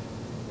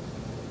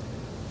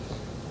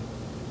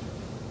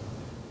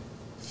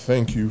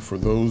 Thank you for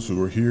those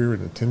who are here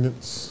in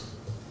attendance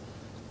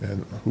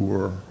and who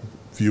are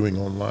viewing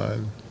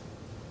online.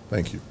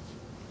 Thank you.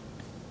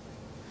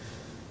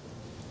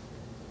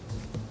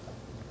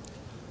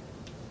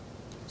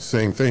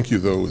 Saying thank you,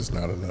 though, is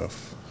not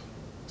enough.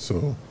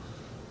 So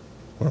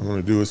what I'm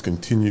going to do is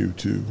continue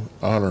to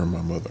honor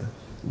my mother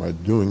by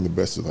doing the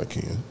best that I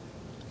can.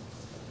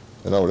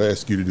 And I would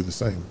ask you to do the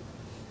same.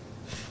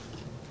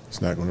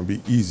 It's not going to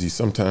be easy.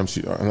 Sometimes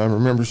and I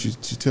remember she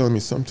telling me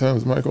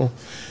sometimes, Michael,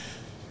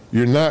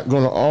 you're not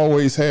going to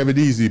always have it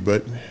easy,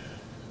 but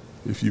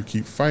if you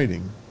keep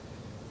fighting,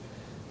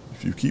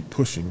 if you keep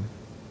pushing,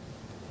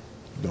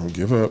 don't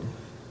give up,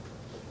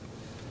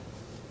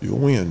 you'll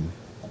win.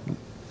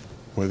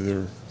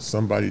 Whether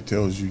somebody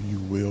tells you you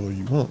will or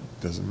you won't,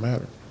 doesn't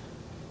matter.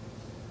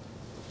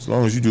 As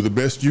long as you do the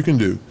best you can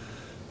do,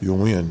 you'll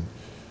win.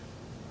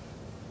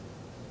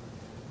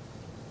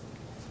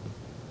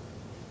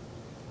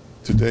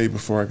 Today,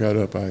 before I got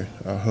up, I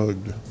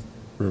hugged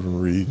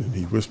Reverend Reed, and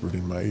he whispered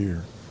in my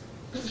ear.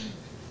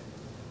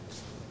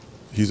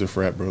 He's a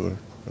frat brother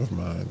of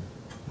mine,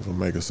 of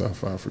Omega Psi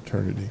Phi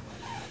fraternity.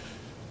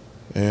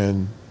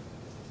 And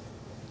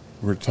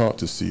we're taught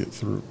to see it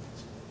through.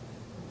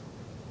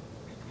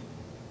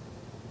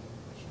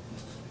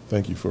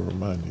 Thank you for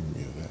reminding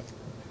me of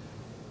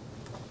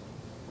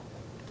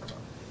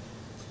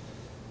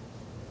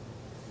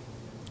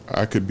that.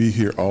 I could be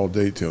here all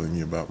day telling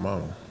you about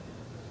Mama.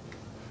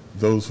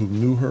 Those who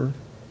knew her,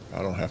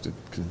 I don't have to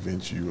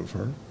convince you of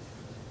her.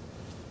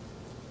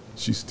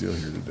 She's still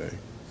here today.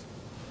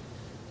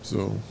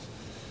 So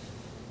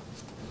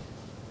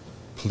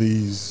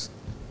please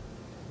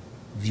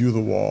view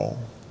the wall,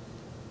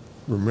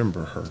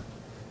 remember her,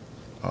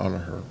 honor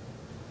her,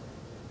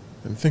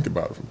 and think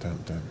about it from time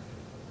to time.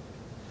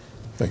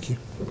 Thank you.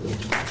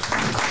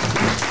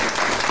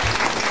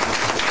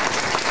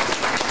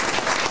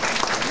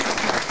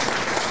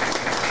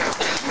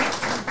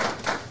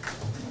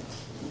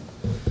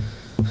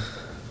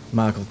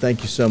 Michael,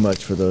 thank you so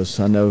much for those.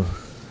 I know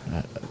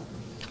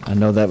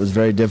that was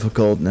very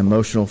difficult and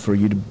emotional for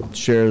you to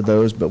share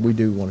those, but we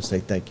do want to say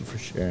thank you for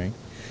sharing.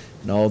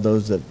 And all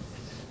those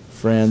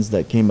friends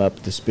that came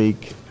up to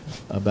speak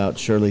about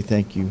Shirley,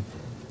 thank you.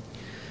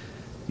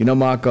 You know,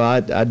 Michael,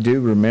 I do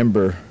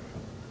remember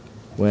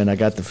when I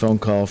got the phone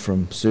call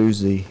from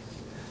Susie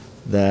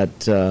that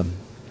the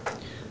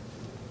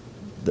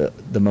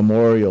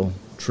memorial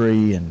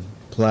tree and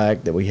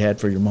plaque that we had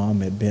for your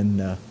mom had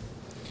been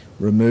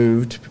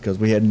removed because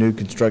we had new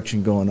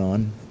construction going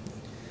on.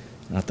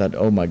 And I thought,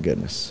 oh my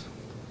goodness,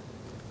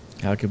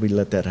 how could we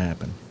let that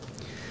happen?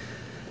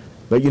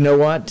 But you know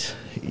what?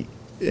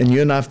 And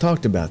you and I have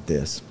talked about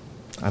this.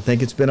 I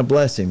think it's been a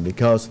blessing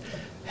because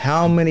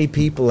how many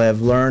people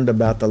have learned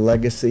about the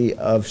legacy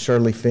of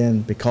Shirley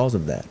Finn because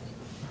of that?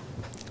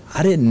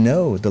 I didn't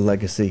know the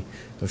legacy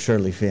of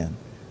Shirley Finn.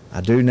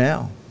 I do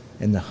now.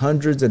 And the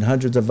hundreds and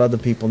hundreds of other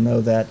people know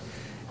that,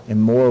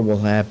 and more will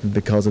happen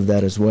because of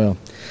that as well.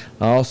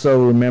 I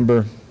also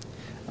remember,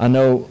 I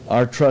know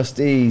our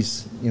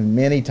trustees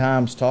many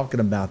times talking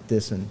about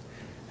this and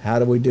how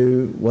do we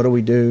do, what do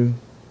we do?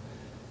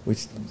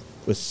 With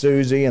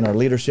Susie and our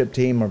leadership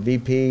team, our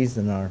VPs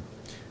and our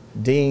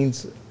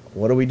deans,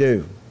 what do we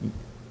do?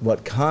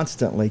 What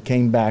constantly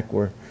came back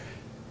were,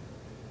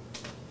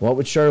 what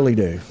would Shirley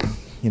do?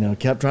 You know,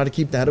 kept trying to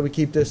keep, how do we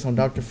keep this on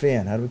Dr.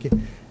 Finn? How do we keep,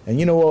 and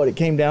you know what it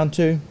came down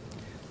to?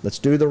 Let's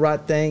do the right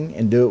thing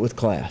and do it with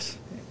class.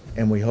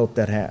 And we hope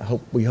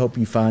that we hope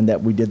you find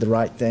that we did the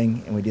right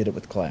thing and we did it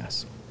with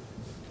class.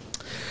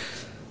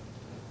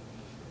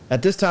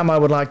 At this time, I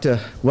would like to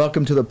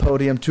welcome to the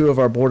podium two of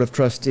our Board of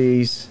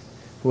Trustees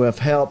who have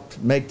helped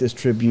make this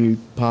tribute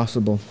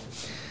possible.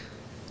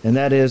 And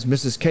that is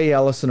Mrs. Kay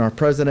Ellison, our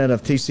President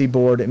of TC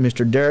Board, and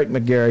Mr. Derek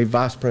McGarry,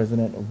 Vice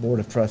President of Board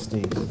of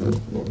Trustees.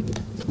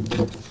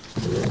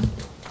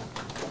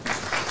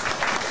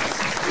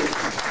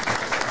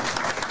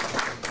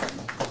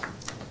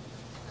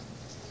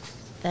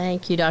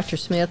 Thank you, Dr.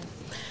 Smith.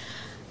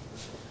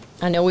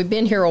 I know we've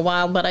been here a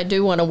while, but I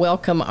do want to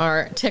welcome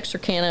our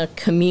Texarkana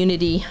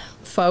community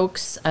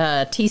folks,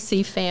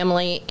 TC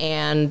family,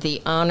 and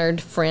the honored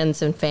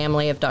friends and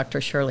family of Dr.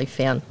 Shirley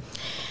Finn.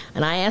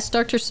 And I asked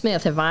Dr.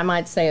 Smith if I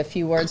might say a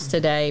few words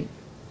today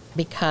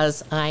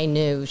because I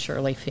knew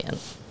Shirley Finn.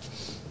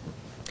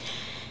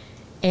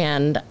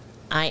 And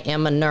I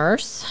am a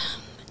nurse.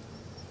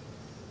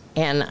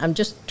 And I'm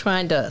just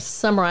trying to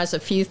summarize a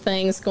few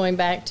things going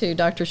back to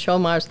Dr.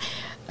 Schulmeyer's,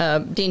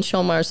 Dean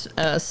Schulmeyer's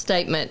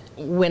statement.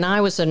 When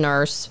I was a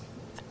nurse,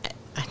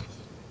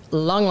 a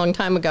long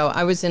time ago,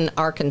 I was in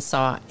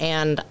Arkansas,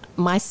 and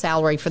my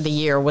salary for the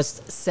year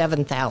was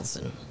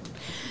 $7,000.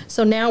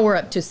 So now we're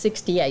up to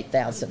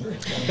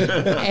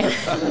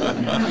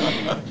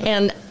 $68,000.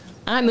 and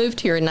I moved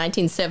here in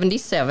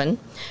 1977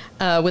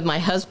 with my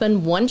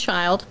husband, one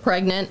child,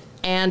 pregnant,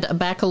 and a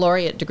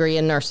baccalaureate degree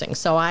in nursing.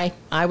 So I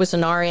was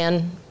an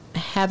RN,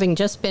 having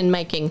just been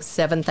making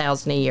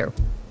 $7,000 a year.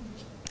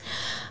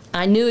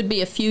 I knew it'd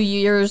be a few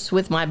years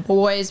with my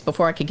boys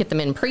before I could get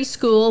them in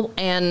preschool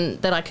and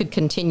that I could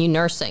continue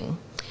nursing.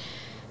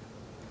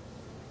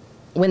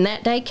 When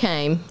that day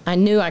came, I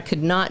knew I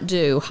could not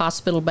do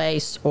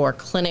hospital-based or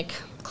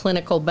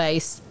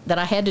clinical-based, that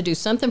I had to do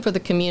something for the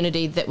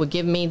community that would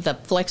give me the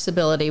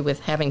flexibility with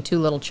having two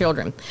little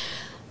children.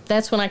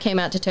 That's when I came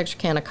out to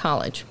Texarkana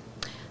College.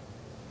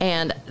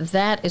 And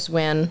that is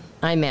when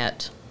I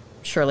met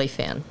Shirley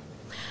Finn.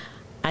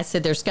 I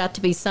said, there's got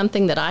to be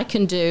something that I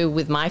can do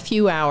with my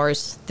few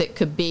hours that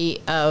could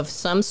be of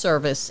some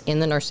service in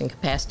the nursing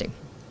capacity.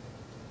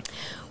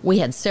 We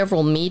had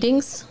several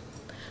meetings.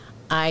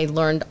 I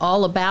learned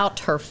all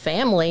about her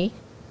family,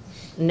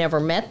 never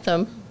met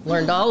them,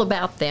 learned all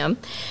about them.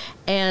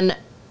 And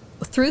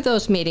through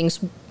those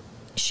meetings,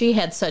 she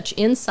had such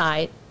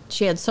insight.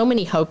 She had so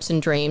many hopes and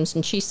dreams.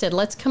 And she said,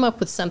 let's come up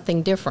with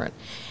something different.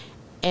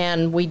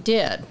 And we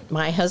did.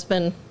 My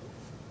husband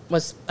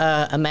was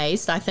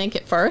amazed, I think,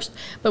 at first,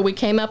 but we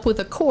came up with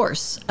a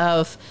course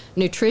of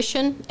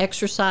nutrition,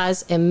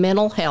 exercise, and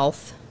mental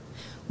health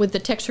with the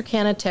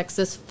Texarkana,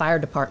 Texas Fire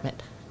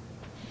Department.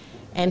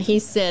 And he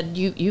said,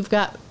 you've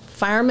got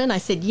firemen? I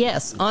said,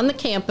 yes. On the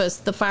campus,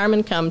 the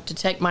firemen come to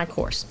take my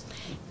course.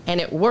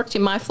 And it worked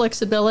in my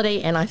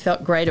flexibility, and I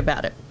felt great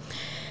about it.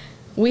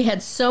 We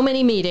had so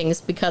many meetings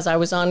because I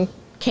was on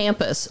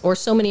campus, or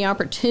so many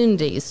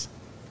opportunities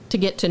to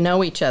get to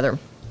know each other,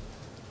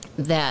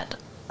 that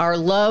our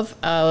love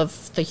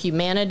of the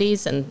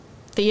humanities and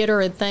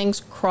theater and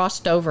things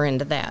crossed over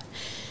into that.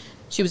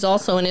 She was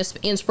also an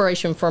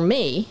inspiration for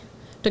me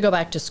to go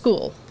back to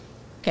school.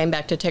 Came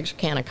back to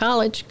Texarkana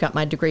College, got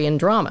my degree in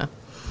drama.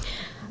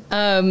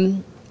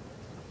 And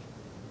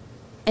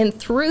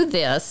through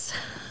this,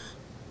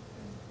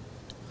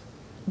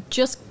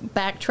 just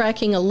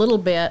backtracking a little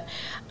bit,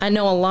 I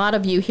know a lot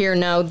of you here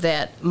know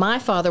that my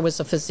father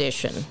was a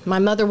physician. My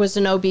mother was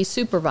an OB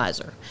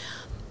supervisor.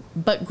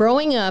 But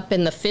growing up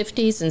in the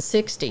 50s and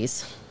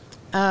 60s,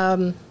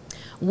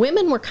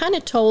 women were kind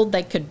of told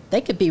they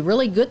could be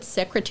really good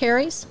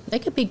secretaries, they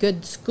could be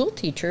good school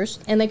teachers,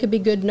 and they could be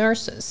good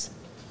nurses.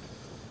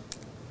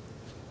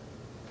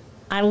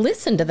 I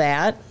listened to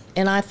that,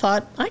 and I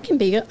thought, I can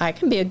be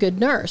a good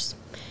nurse.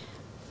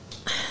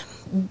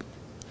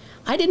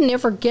 I didn't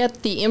ever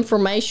get the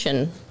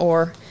information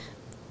or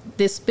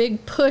this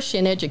big push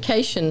in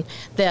education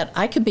that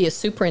I could be a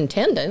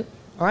superintendent,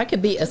 or I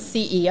could be a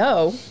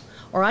CEO,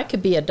 or I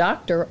could be a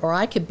doctor, or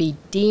I could be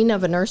dean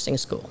of a nursing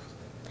school.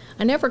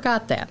 I never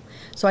got that,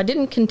 so I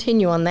didn't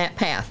continue on that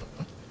path.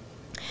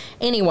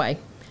 Anyway,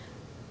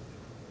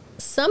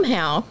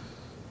 somehow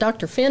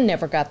Dr. Finn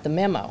never got the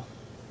memo,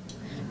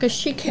 because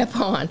she kept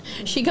on.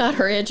 She got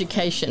her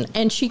education,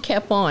 and she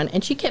kept on,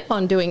 and she kept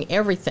on doing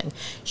everything.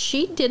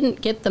 She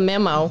didn't get the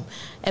memo.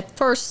 At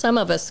first, some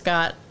of us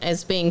got,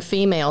 as being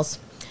females,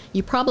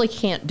 you probably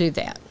can't do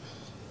that.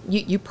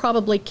 You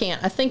probably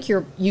can't. I think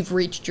you've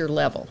reached your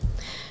level.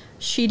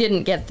 She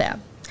didn't get that.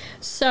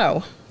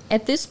 So,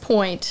 at this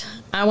point,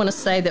 I want to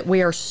say that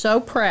we are so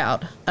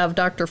proud of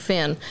Dr.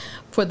 Finn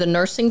for the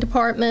nursing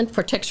department,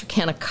 for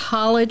Texarkana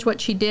College,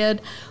 what she did,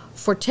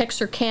 for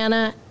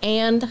Texarkana,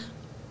 and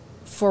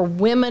for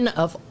women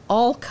of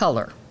all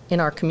color in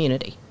our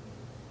community.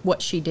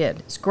 What she did.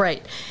 It's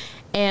great.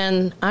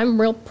 And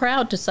I'm real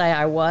proud to say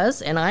I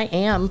was, and I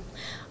am,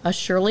 a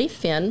Shirley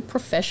Finn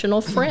professional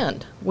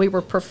friend. We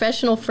were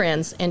professional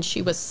friends, and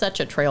she was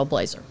such a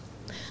trailblazer.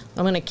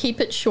 I'm going to keep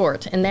it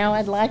short. And now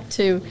I'd like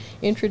to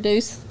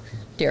introduce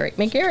Derek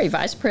McGarry,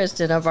 Vice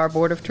President of our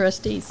Board of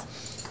Trustees.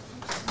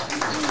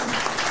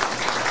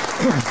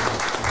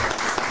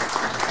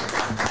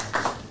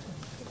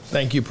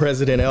 Thank you,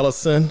 President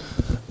Ellison.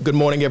 Good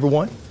morning,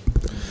 everyone.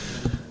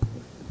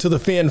 To the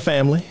Finn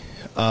family,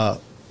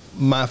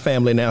 my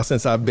family now,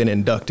 since I've been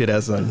inducted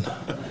as an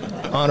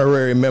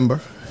honorary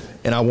member,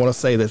 and I want to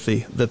say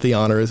that the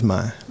honor is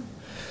mine.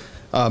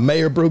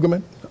 Mayor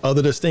Brueggemann,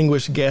 other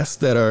distinguished guests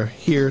that are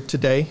here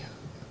today,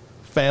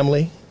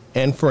 family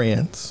and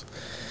friends.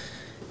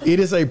 It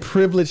is a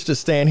privilege to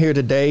stand here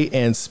today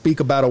and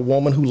speak about a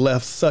woman who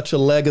left such a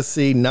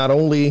legacy, not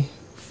only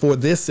for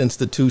this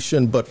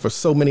institution, but for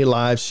so many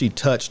lives she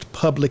touched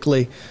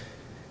publicly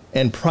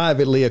and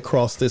privately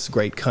across this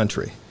great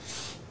country.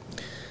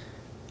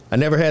 I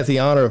never had the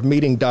honor of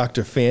meeting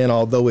Dr. Finn,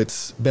 although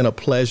it's been a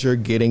pleasure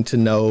getting to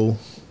know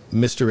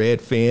Mr.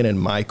 Ed Finn and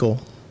Michael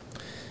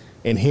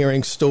and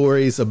hearing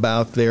stories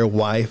about their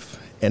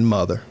wife and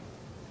mother.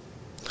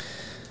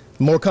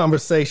 The more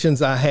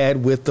conversations I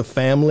had with the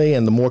family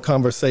and the more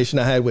conversation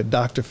I had with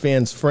Dr.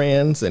 Finn's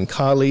friends and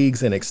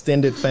colleagues and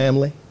extended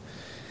family,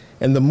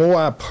 and the more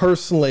I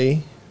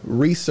personally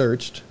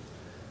researched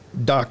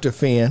Dr.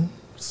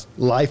 Finn's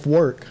life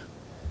work,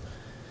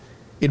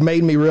 it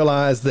made me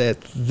realize that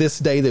this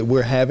day that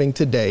we're having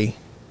today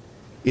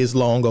is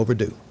long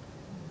overdue.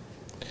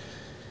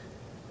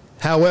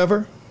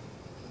 However,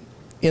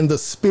 in the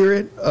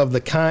spirit of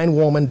the kind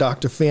woman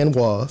Dr. Finn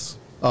was,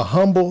 a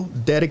humble,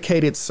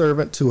 dedicated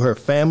servant to her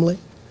family,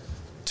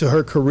 to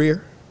her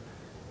career,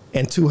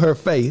 and to her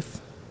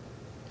faith,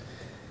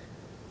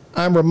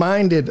 I'm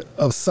reminded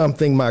of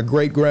something my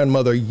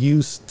great-grandmother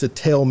used to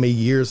tell me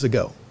years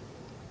ago.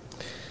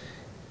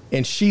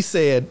 And she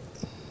said,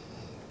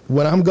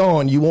 when I'm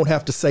gone, you won't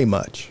have to say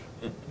much.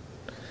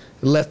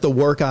 Let the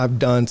work I've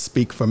done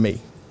speak for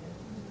me.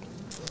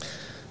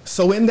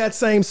 So in that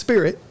same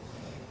spirit,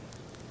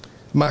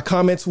 my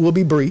comments will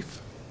be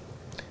brief.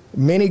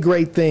 Many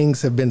great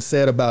things have been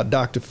said about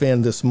Dr.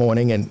 Finn this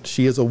morning, and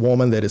she is a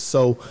woman that is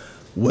so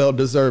well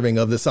deserving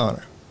of this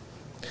honor.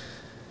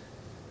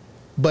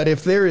 But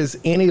if there is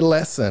any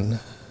lesson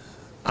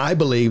I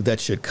believe that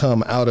should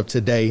come out of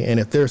today, and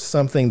if there's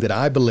something that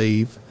I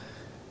believe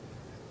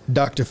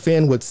Dr.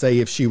 Finn would say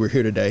if she were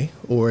here today,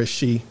 or as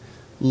she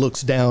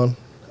looks down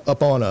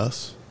upon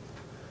us,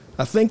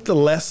 I think the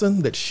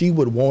lesson that she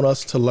would want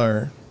us to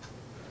learn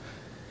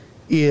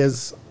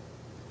is,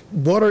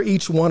 what are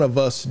each one of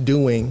us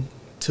doing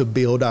to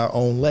build our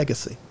own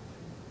legacy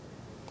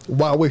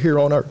while we're here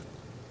on earth?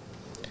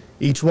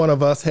 Each one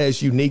of us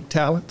has unique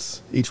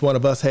talents. Each one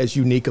of us has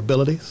unique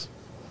abilities.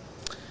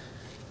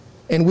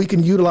 And we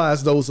can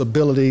utilize those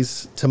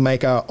abilities to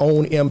make our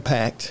own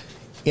impact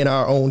in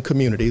our own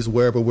communities,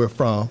 wherever we're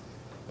from.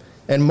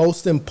 And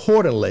most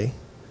importantly,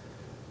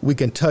 we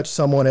can touch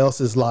someone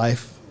else's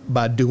life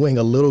by doing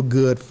a little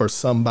good for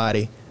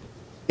somebody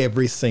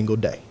every single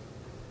day.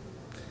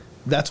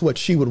 That's what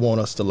she would want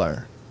us to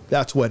learn.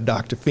 That's what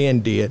Dr.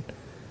 Finn did,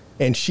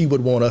 and she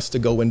would want us to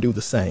go and do the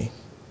same.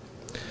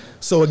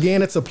 So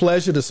again, it's a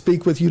pleasure to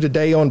speak with you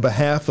today on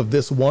behalf of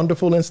this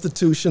wonderful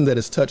institution that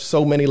has touched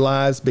so many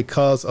lives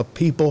because of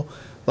people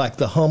like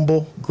the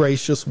humble,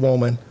 gracious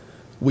woman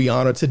we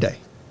honor today.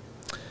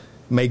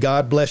 May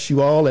God bless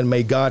you all, and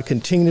may God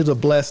continue to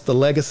bless the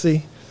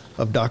legacy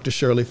of Dr.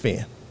 Shirley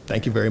Finn.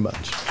 Thank you very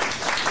much.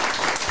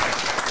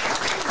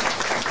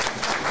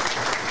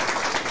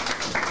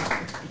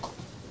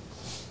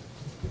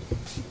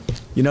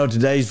 You know,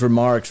 today's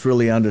remarks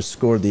really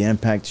underscored the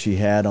impact she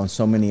had on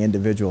so many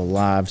individual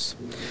lives,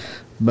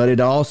 but it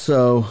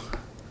also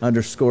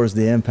underscores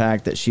the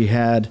impact that she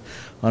had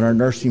on our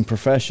nursing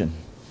profession.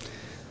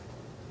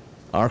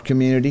 Our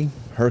community,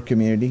 her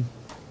community,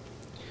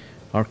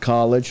 our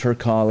college, her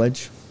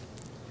college,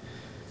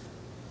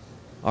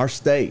 our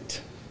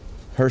state,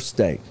 her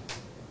state,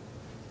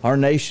 our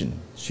nation.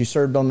 She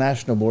served on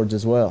national boards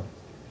as well,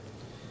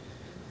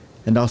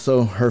 and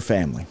also her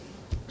family.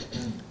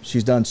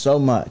 She's done so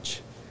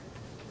much,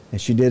 and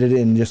she did it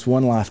in just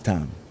one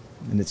lifetime,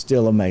 and it's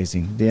still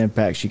amazing the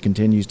impact she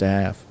continues to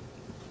have.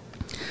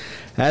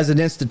 As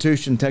an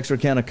institution,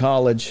 Texarkana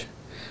College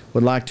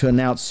would like to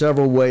announce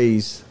several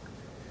ways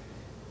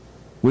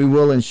we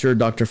will ensure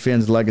Dr.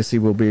 Finn's legacy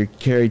will be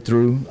carried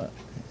through,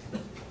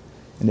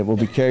 and it will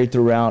be carried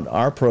throughout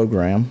our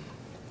program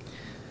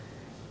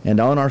and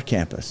on our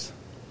campus.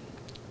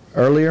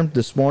 Earlier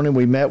this morning,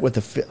 we met with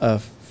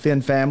the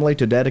Finn family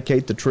to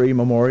dedicate the tree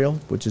memorial,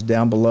 which is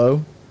down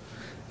below.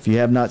 If you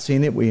have not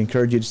seen it, we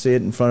encourage you to see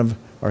it in front of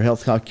our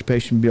health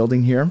occupation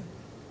building here.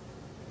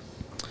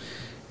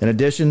 In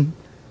addition,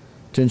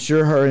 to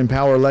ensure her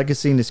Empower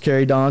legacy is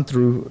carried on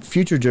through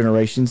future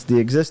generations, the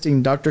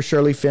existing Dr.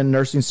 Shirley Finn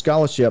Nursing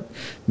Scholarship,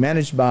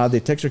 managed by the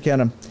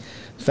Texarkana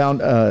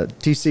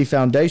TC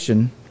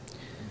Foundation,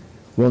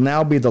 will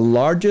now be the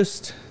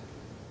largest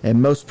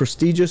and most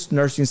prestigious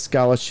nursing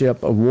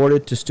scholarship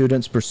awarded to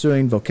students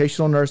pursuing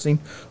vocational nursing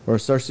or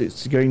associate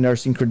degree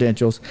nursing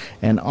credentials,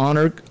 and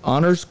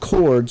honors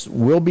cords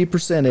will be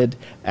presented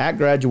at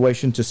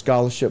graduation to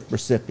scholarship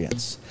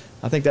recipients.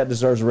 I think that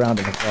deserves a round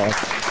of applause.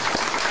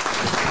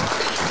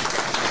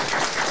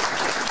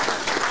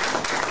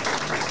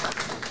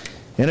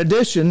 In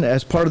addition,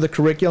 as part of the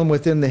curriculum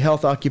within the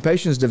Health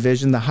Occupations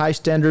Division, the high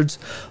standards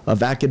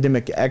of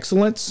academic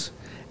excellence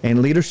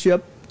and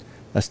leadership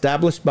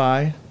established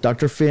by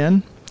Dr.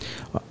 Finn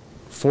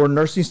for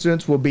nursing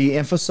students will be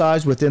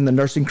emphasized within the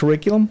nursing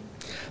curriculum.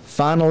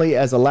 Finally,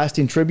 as a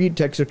lasting tribute,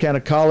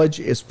 Texarkana College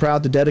is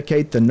proud to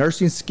dedicate the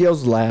Nursing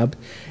Skills Lab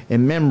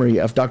in memory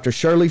of Dr.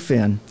 Shirley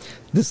Finn.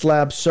 This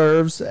lab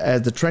serves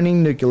as the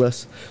training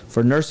nucleus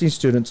for nursing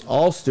students,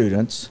 all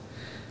students,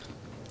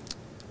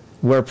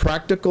 where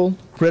practical,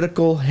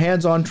 critical,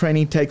 hands-on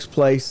training takes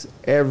place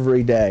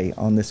every day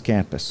on this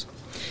campus.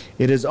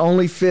 It is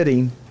only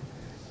fitting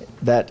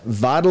that this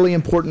vitally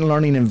important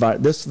learning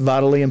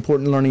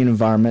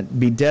environment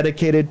be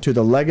dedicated to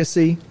the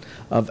legacy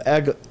of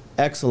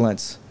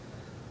excellence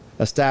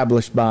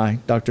established by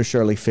Dr.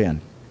 Shirley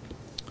Finn.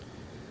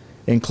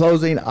 In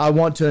closing, I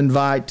want to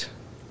invite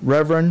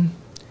Reverend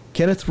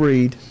Kenneth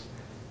Reed,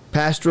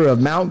 pastor of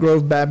Mount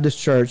Grove Baptist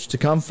Church, to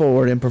come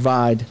forward and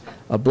provide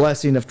a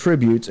blessing of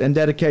tributes and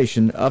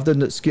dedication of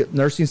the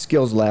Nursing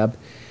Skills Lab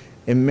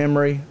in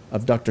memory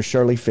of Dr.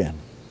 Shirley Finn.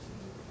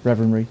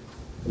 Reverend Reed.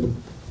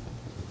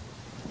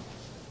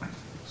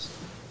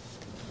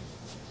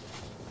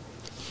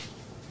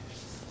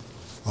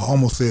 I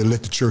almost said,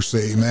 let the church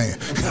say amen.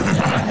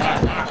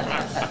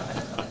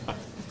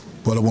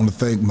 But I want to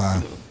thank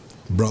my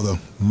brother,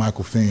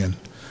 Michael Finn,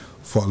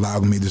 for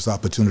allowing me this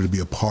opportunity to be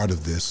a part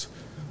of this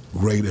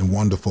great and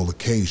wonderful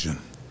occasion.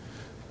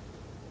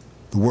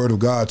 The Word of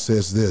God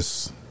says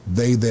this,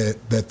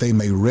 that they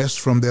may rest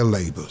from their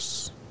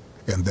labors,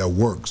 and their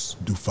works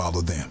do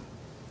follow them.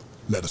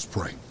 Let us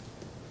pray.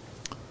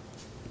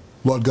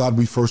 Lord God,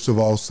 we first of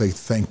all say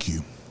thank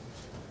you.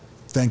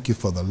 Thank you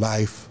for the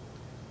life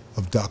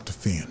of Dr.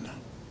 Finn.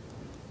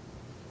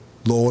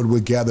 Lord, we're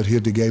gathered here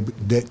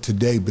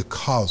today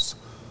because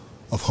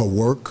of her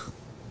work,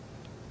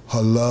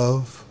 her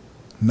love,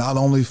 not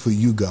only for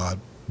you, God,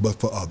 but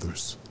for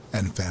others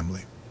and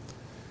family.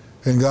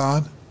 And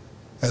God,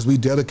 as we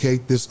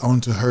dedicate this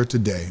unto her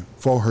today,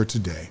 for her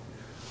today,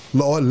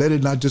 Lord, let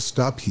it not just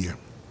stop here.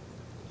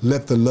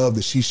 Let the love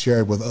that she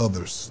shared with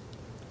others,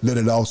 let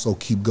it also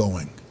keep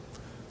going.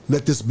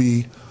 Let this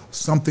be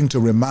something to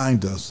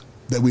remind us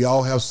that we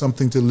all have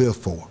something to live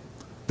for,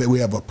 that we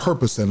have a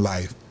purpose in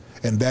life,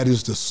 and that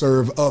is to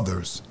serve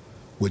others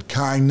with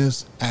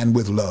kindness and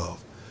with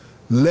love.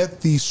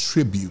 Let these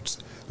tributes,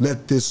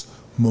 let this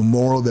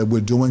memorial that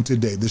we're doing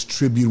today, this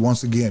tribute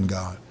once again,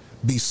 God,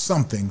 be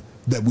something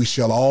that we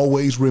shall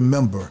always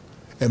remember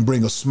and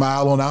bring a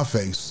smile on our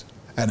face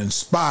and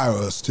inspire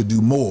us to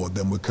do more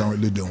than we're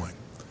currently doing.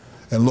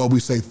 And Lord, we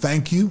say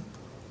thank you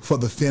for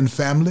the Finn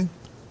family.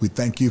 We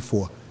thank you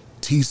for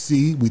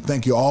TC. We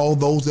thank you all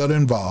those that are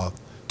involved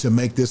to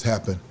make this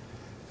happen.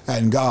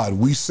 And God,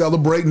 we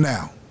celebrate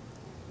now.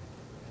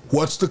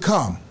 What's to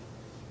come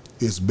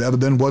is better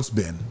than what's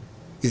been.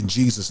 In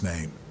Jesus'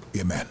 name,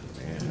 amen.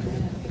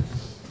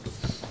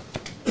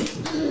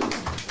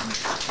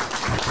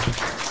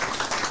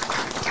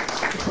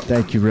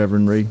 Thank you,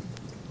 Reverend Reed.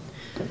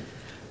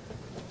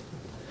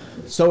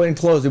 So in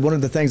closing, one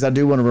of the things I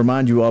do want to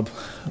remind you of,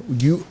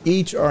 you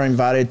each are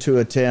invited to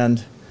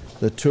attend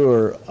the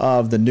tour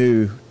of the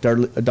new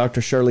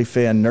Dr. Shirley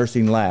Finn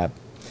Nursing Lab.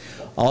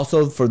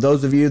 Also, for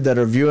those of you that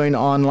are viewing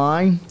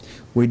online,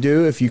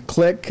 if you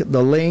click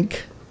the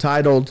link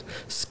titled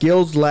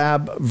Skills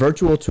Lab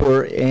Virtual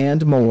Tour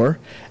and More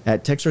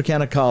at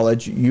Texarkana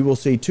College, you will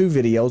see two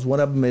videos.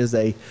 One of them is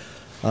a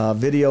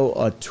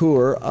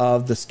tour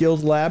of the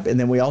Skills Lab, and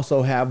then we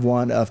also have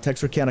one of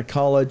Texarkana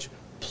College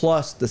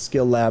plus the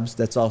skill labs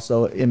that's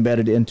also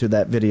embedded into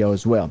that video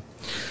as well.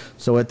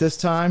 So at this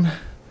time,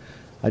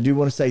 I do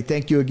want to say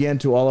thank you again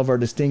to all of our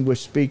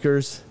distinguished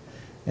speakers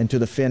and to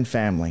the Finn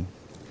family.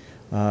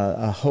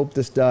 I hope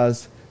this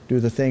does do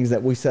the things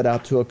that we set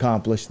out to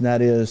accomplish, and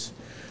that is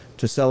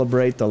to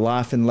celebrate the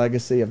life and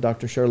legacy of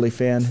Dr. Shirley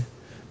Finn,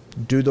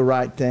 do the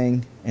right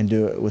thing, and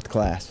do it with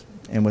class.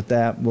 And with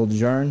that, we'll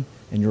adjourn,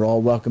 and you're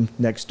all welcome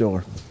next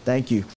door. Thank you.